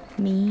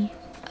 Me,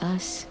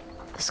 us,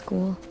 the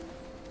school.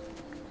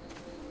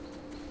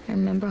 I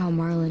remember how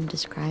Marlon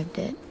described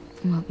it,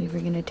 what we were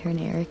gonna turn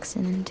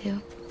Erickson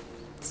into.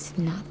 It's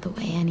not the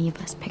way any of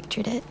us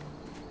pictured it.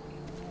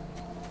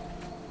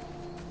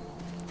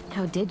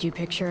 How did you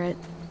picture it?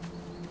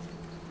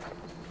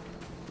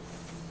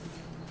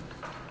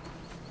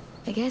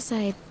 I guess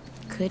I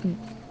couldn't.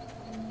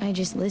 I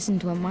just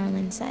listened to what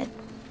Marlon said.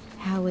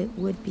 How it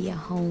would be a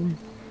home.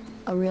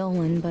 A real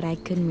one, but I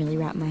couldn't really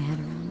wrap my head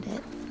around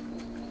it.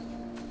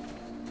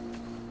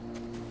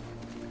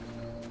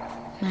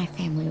 My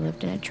family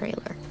lived in a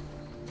trailer.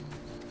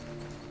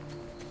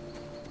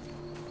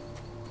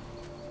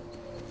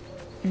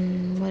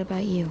 What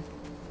about you?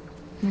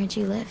 Where'd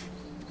you live?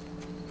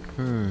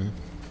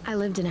 I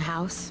lived in a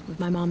house with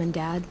my mom and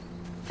dad.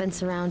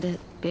 Fence around it,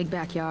 big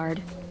backyard.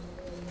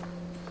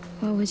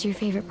 What was your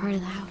favorite part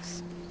of the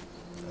house?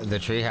 The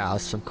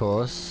treehouse, of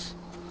course.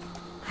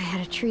 I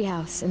had a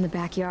treehouse in the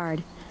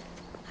backyard.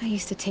 I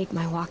used to take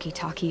my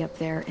walkie-talkie up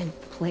there and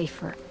play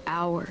for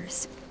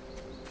hours.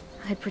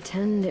 I'd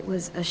pretend it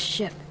was a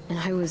ship and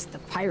I was the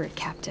pirate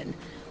captain,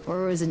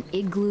 or it was an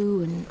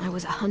igloo and I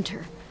was a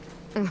hunter.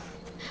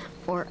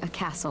 Or a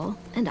castle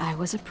and I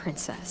was a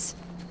princess.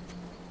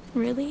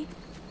 Really?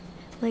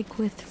 Like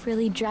with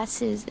frilly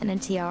dresses and a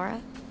tiara?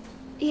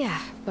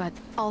 Yeah, but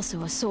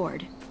also a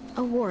sword.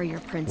 A warrior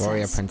princess.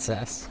 Warrior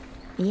princess.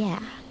 Yeah,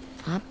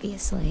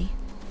 obviously.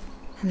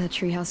 And that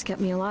treehouse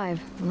kept me alive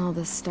when all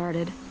this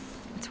started.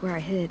 That's where I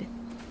hid.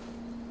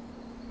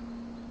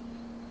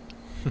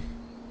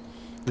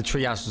 The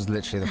treehouse was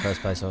literally the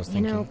first place I was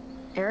thinking. You know,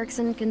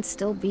 Erickson can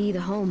still be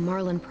the home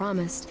Marlon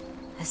promised.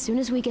 As soon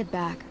as we get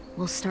back,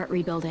 we'll start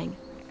rebuilding.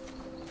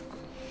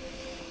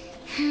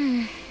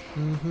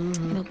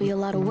 It'll be a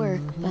lot of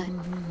work, but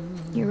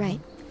you're right.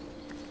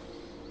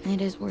 It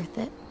is worth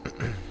it.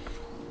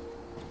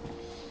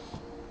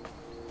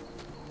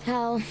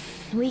 Hell,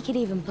 we could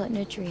even put in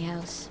a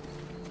treehouse.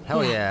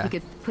 Hell yeah. We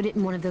could put it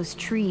in one of those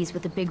trees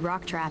with the big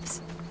rock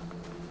traps.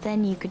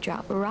 Then you could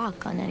drop a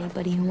rock on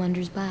anybody who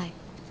wanders by.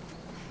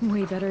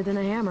 Way better than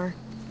a hammer.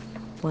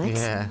 What?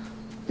 Yeah.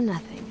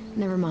 Nothing.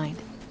 Never mind.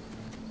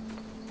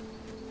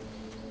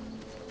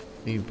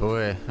 You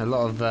boy, a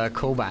lot of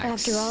callbacks.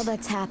 After all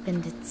that's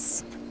happened,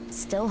 it's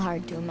still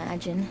hard to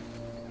imagine.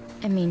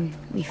 I mean,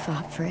 we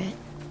fought for it,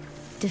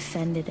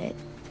 defended it.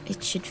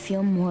 It should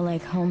feel more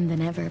like home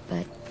than ever,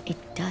 but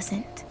it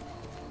doesn't.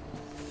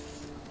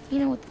 You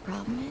know what the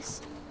problem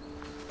is?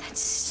 That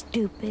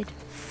stupid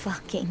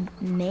fucking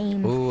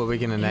name. Ooh, are we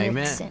gonna name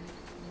it? Erickson.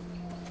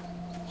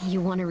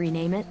 You want to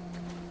rename it?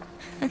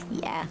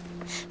 Yeah,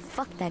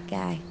 fuck that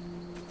guy.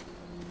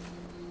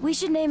 We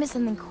should name it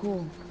something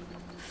cool.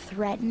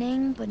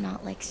 Threatening, but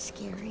not like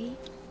scary.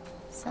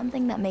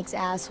 Something that makes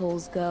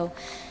assholes go,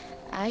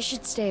 I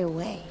should stay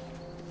away.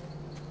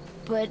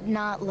 But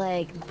not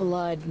like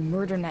blood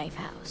murder knife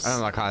house. I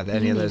don't like either,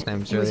 any of those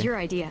names, It really. was your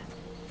idea.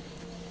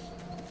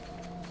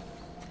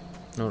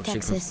 No,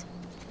 Texas.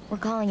 We're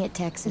calling it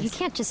Texas. You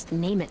can't just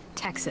name it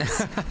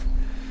Texas.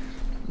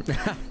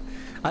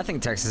 I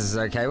think Texas is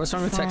okay. What's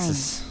wrong with Fine.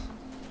 Texas?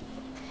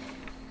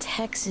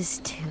 Texas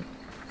too.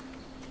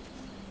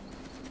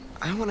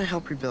 I want to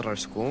help rebuild our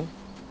school.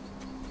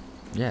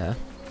 Yeah.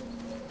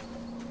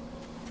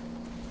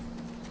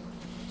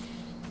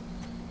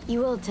 You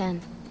will,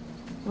 Tenn.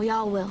 We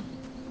all will.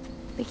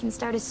 We can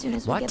start as soon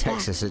as we Why get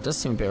Texas? It does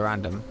seem a bit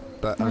random,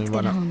 but back. I Let's mean,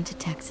 why get not? home to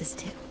Texas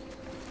too.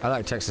 I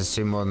like Texas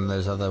too more than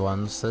those other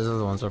ones. Those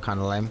other ones were kind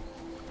of lame.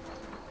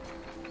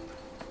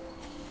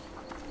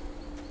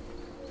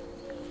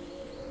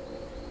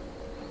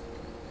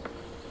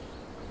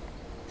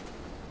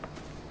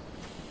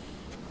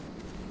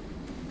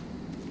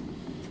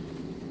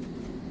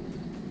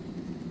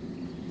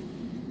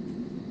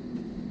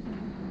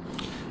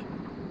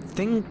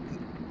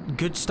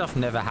 Good stuff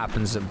never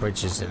happens at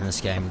bridges in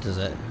this game, does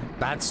it?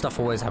 Bad stuff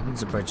always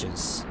happens at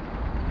bridges.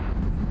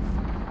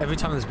 Every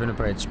time there's been a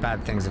bridge,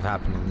 bad things have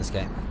happened in this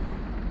game.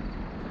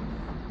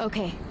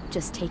 Okay,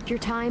 just take your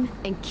time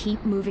and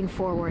keep moving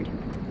forward.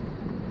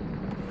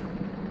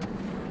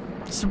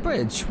 It's a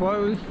bridge. Why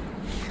are we...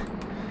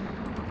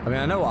 I mean,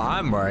 I know why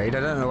I'm worried. I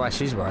don't know why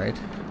she's worried.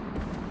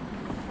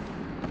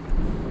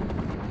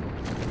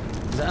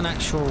 Is that an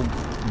actual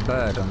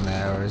bird on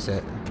there, or is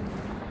it...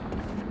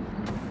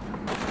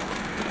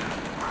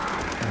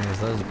 There's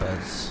those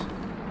birds.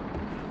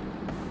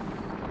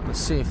 Let's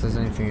see if there's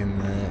anything in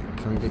there.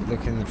 Can we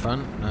look in the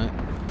front? No.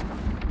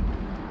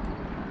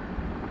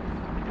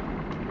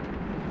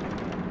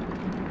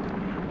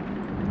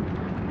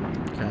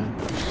 Okay.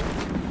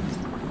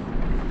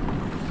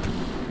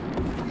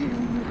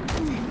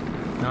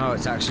 No,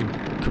 it's actually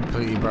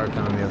completely broken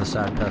on the other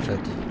side.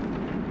 Perfect.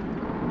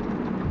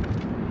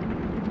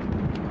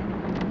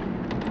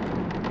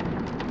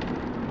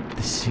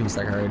 This seems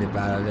like a really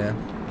bad idea.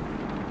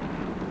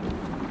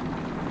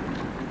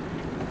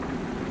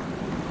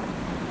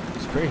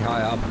 Pretty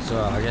high up as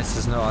well. I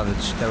guess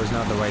there was no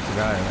other way to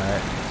go,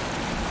 right?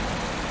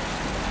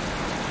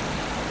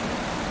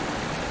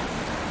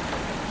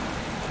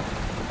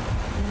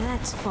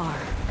 That's far.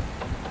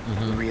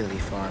 Really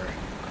far.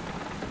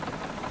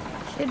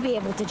 Should be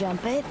able to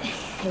jump it.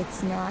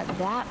 It's not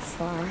that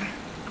far.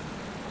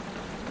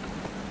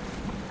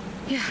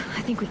 Yeah,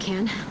 I think we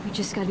can. We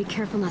just gotta be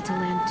careful not to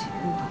land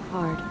too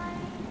hard.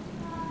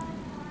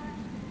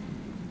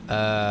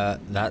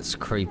 That's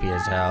creepy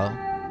as hell.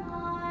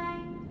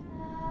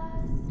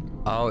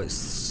 Oh,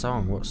 it's the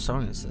song. What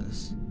song is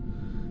this?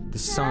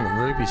 This song that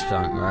Ruby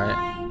sung,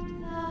 right?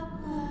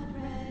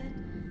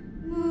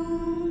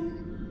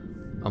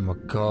 Oh my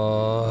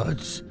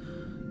god.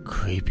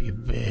 Creepy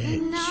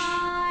bitch.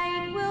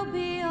 Night will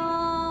be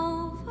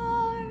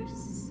over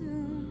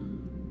soon.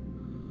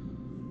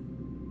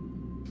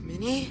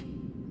 Minnie?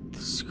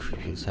 This is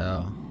creepy as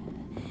hell.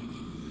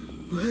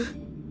 What?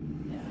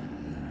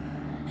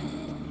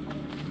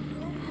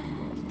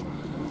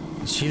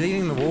 Is she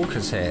leading the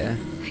walkers here?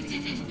 I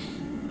did it.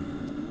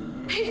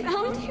 I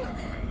found you.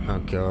 Oh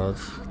god.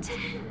 Oh,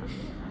 Tenn.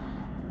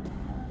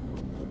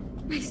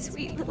 My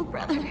sweet little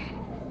brother.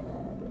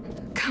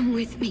 Come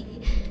with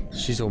me.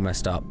 She's all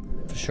messed up,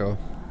 for sure.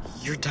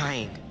 You're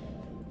dying.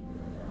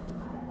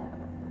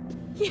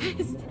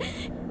 Yes.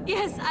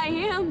 Yes, I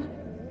am.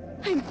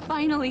 I'm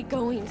finally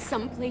going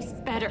someplace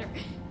better.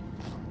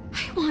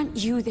 I want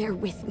you there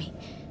with me.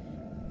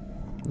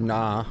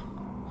 Nah.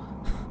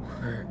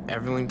 Where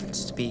everyone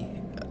gets to be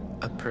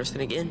a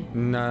person again?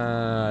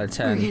 No,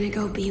 Tenn. We're gonna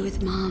go be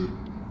with Mom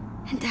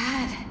and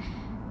Dad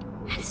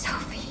and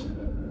Sophie.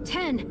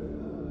 Tenn,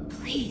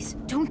 please,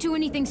 don't do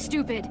anything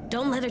stupid.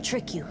 Don't let her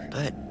trick you.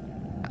 But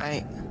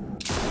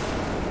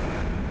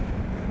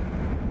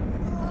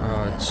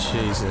Oh,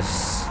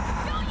 Jesus.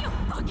 Don't you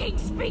fucking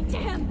speak to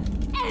him,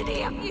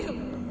 any of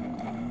you.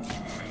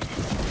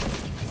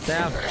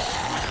 Damn.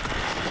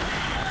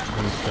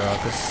 Oh god,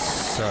 this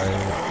is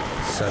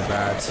so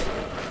bad.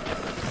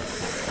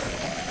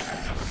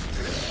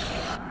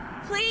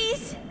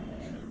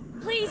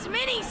 Please,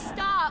 Minnie,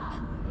 stop!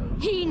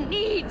 He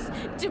needs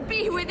to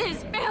be with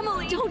his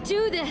family! Don't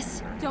do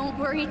this! Don't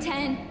worry,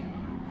 Tenn.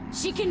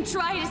 She can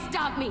try to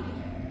stop me.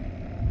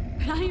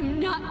 But I am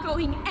not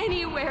going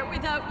anywhere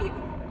without you.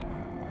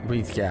 We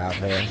need to get out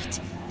of here. Night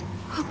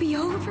will be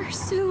over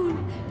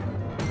soon.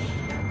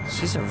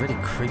 She's a really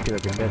creepy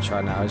looking bitch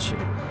right now, isn't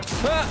she?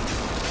 Ah!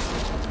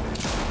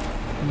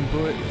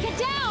 Boy. Get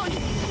down!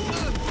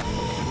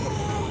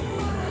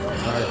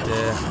 Oh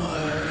dear.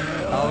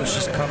 Oh,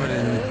 she's covered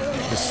in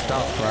the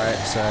stuff, right?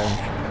 So.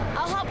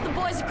 I'll help the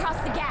boys across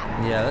the gap.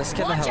 Yeah, let's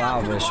get the hell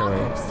out of here, shall we?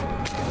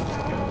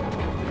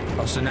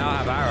 Oh, so now I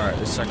have arrow.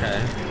 It's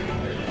okay.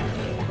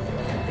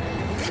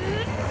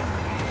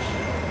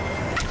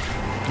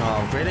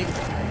 Oh, really?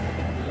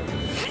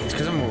 It's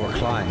because I'm all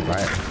reclined,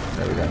 right?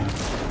 There we go.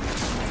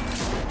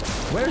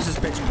 Where is this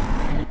bitch?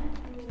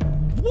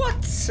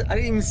 What? I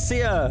didn't even see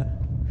her.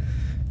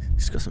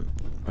 She's got some.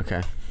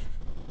 Okay.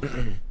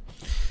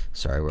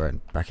 Sorry, we're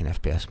back in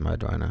FPS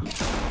mode right now.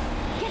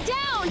 Get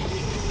down!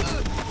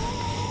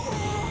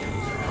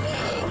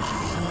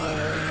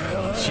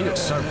 She looks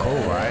so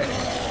cool, right?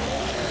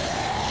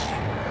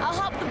 I'll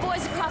help the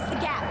boys across the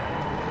gap.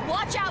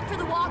 Watch out for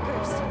the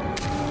walkers.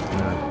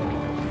 No.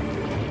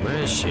 Where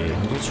is she?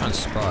 I'm just trying to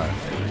spot her.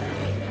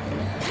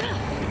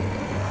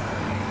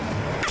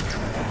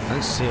 I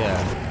don't see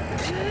her.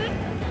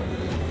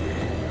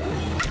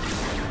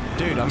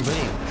 Dude, I'm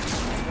really...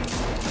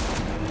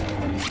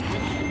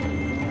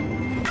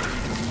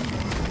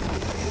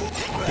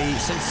 The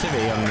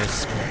sensitivity on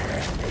this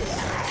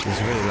is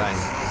really lame.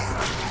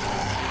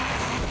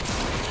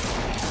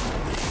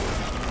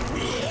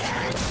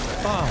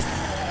 Oh,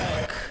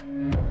 fuck.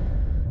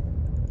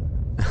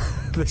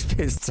 This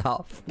bit's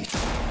tough.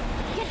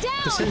 Get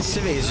down! The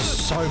sensitivity is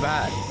just so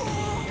bad.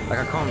 Like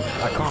I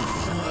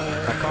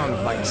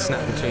can't like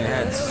snap between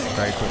heads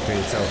very quickly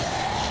at all.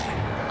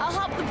 I'll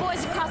help the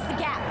boys across the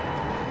gap.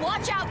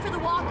 Watch out for the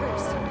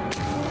walkers.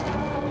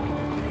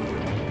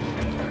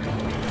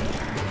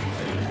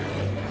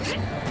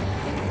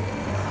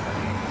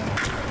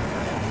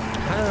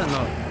 How does that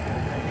not?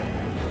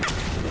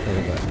 There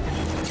we go.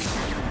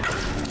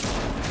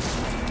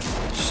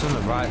 She's on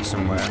the right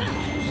somewhere.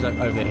 She's like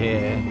over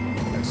here,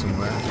 like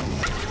somewhere.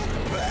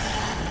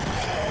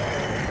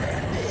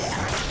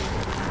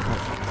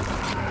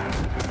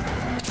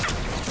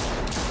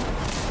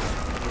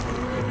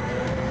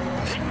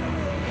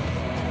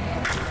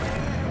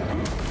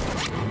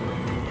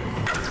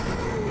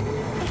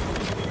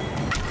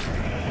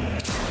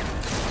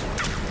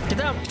 Get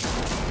down! I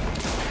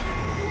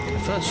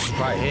feel like she's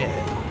right here.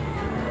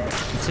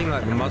 I'm seeing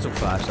like the muzzle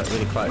flash, like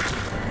really close.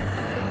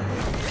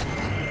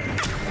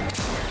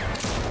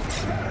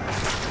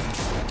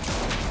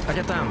 I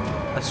get down.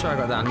 I swear I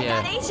got down, yeah.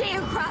 I got AJ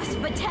across,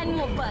 but Tenn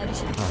won't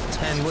budge. Oh,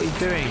 Tenn, what are you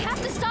doing? I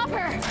have to stop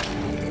her.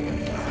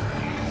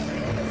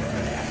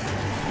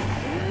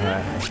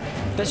 Alright.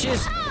 There she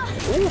is! Ah!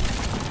 Ooh!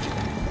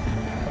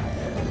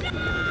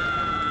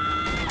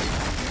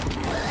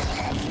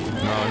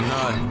 Oh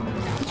no.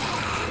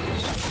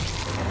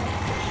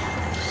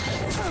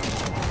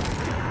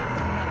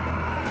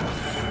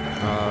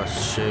 Oh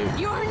shoot.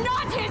 You're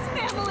not his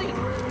family!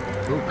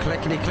 Ooh,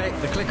 clickety click,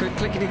 the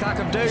clickety clack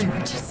of doom.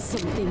 Just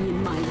something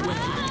in my way.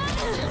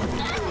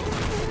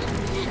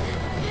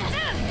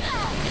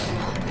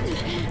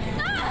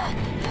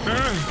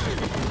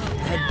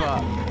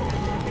 Headbutt.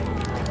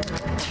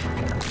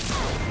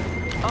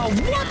 Oh,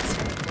 what?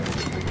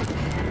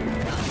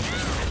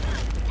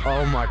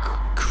 Oh my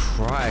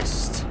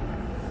Christ.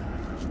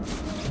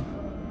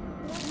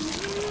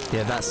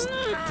 Yeah, that's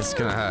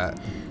gonna hurt.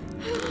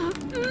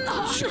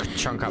 She could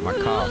chunk out my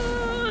calf.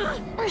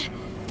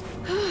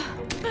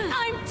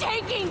 I'm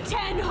taking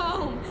Tenn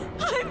home.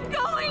 I'm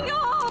going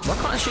home. Why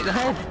can't I shoot the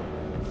head?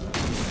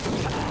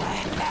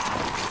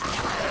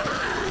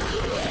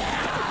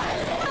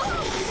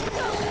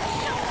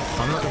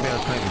 I'm not gonna be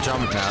able to make the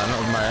jump now.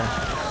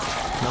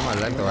 Not my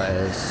leg the way it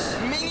is.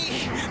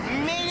 Minnie!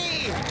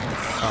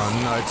 Oh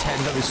no, Tenn,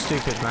 that was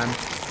stupid, man.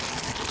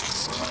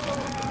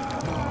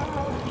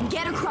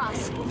 Get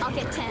across. I'll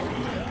get Tenn.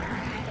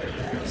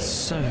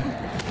 So,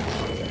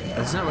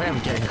 there's no way I'm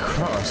getting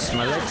across.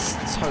 My leg's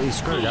totally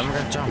screwed. I'm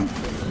gonna jump.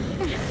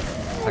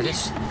 I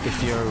guess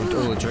if you're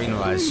all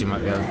adrenalized, you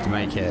might be able to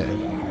make it.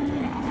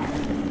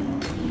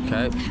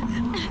 Okay.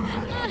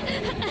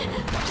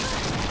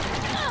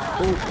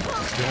 Oh,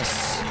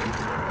 yes.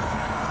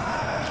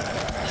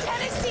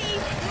 Tennessee,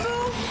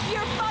 move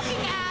your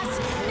fucking ass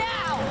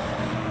now.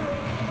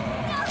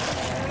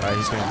 Alright,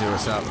 he's gonna do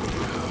us up.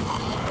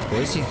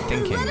 What is he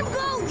thinking? Let him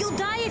go! You'll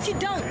die if you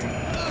don't!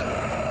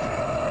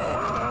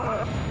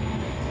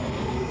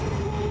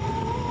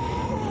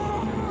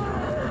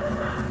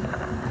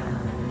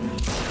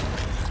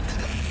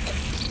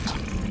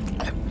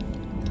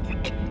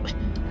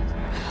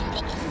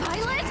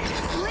 Violet,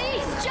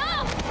 please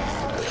jump!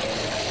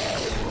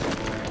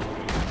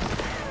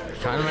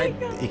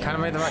 He kind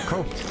of made the right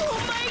call. Oh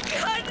my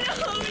god, no.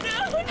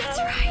 That's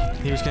right.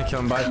 He was gonna kill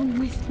them both. Come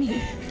with me.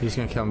 He was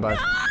gonna kill them both.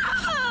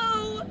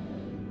 No!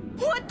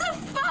 What the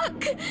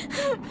fuck?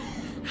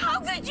 How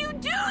could you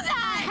do I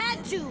that?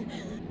 had to!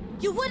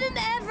 You wouldn't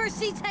ever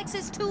see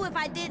Texas 2 if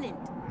I didn't.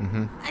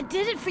 Mm-hmm. I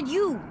did it for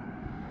you.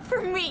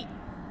 For me.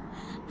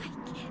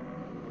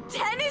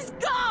 Tenn is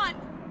gone.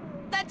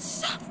 That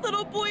soft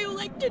little boy who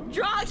liked to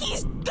draw,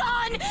 he's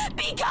gone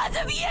because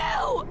of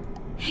you!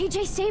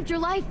 AJ saved your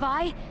life,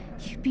 Vi.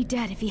 You'd be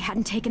dead if he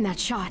hadn't taken that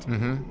shot.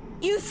 Mm-hmm.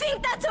 You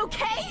think that's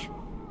okay?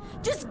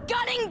 Just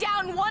gunning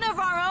down one of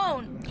our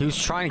own. He was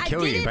trying to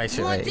kill you, I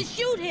didn't want to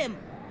basically. shoot him.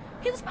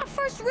 He was my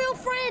first real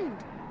friend.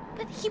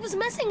 But he was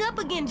messing up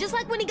again, just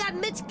like when he got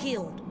Mitch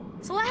killed.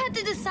 So I had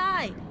to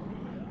decide.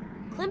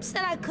 Clem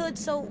said I could,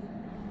 so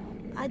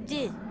I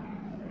did.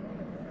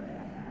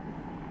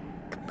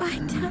 Goodbye,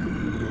 Tenn.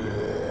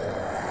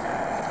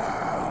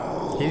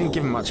 He didn't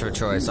give him much of a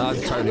choice.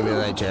 I'd totally be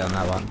with AJ on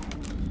that one.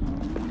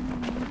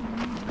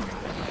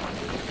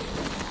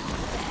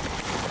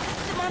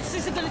 The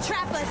monsters are gonna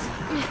trap us.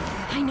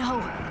 I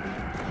know.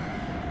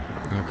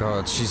 Oh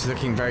god, she's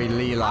looking very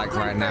Lee-like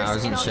right now,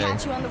 isn't she? I'll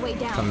catch you on the way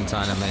down.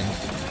 Clementine, I mean.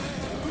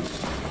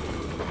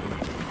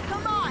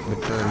 Come on.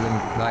 With the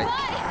limp, like,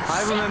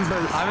 I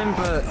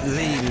remember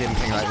Lee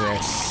limping like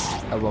this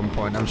at one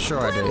point. I'm sure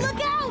I do.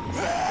 Look out!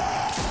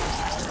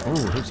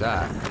 Ooh, who's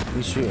that?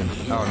 Who's shooting?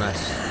 Oh,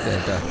 nice. There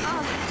you go.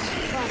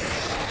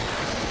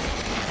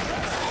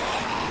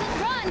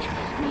 Run!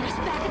 Meet us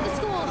back at the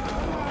school.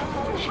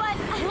 But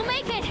we'll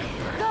make it.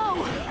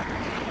 Go.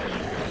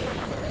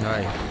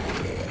 Right.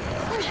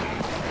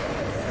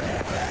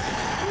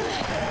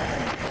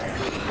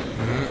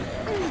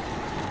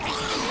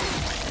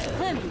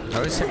 Clem, I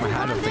always take my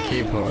hand off the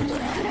keyboard.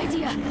 Good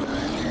idea.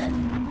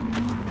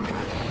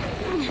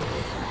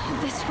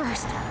 This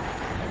first.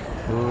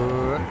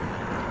 Ooh.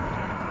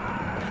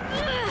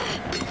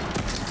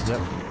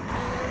 Yep.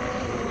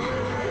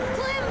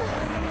 Clem!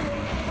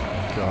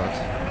 God.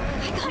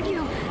 I got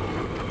you.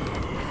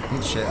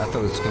 Oh, shit, I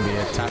thought it was going to be a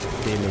tap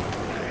dealing.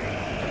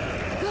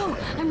 Go.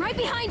 I'm right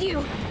behind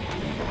you.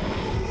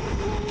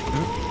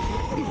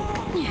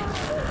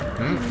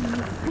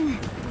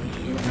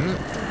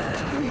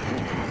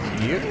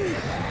 Yep.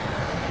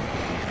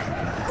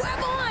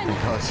 Grab on! Oh,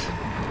 God.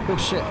 Oh,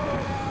 shit.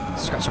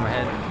 Scratching my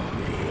head.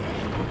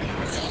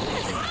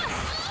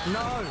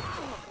 No!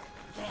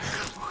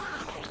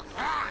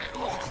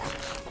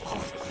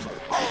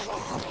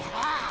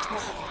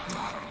 Wow.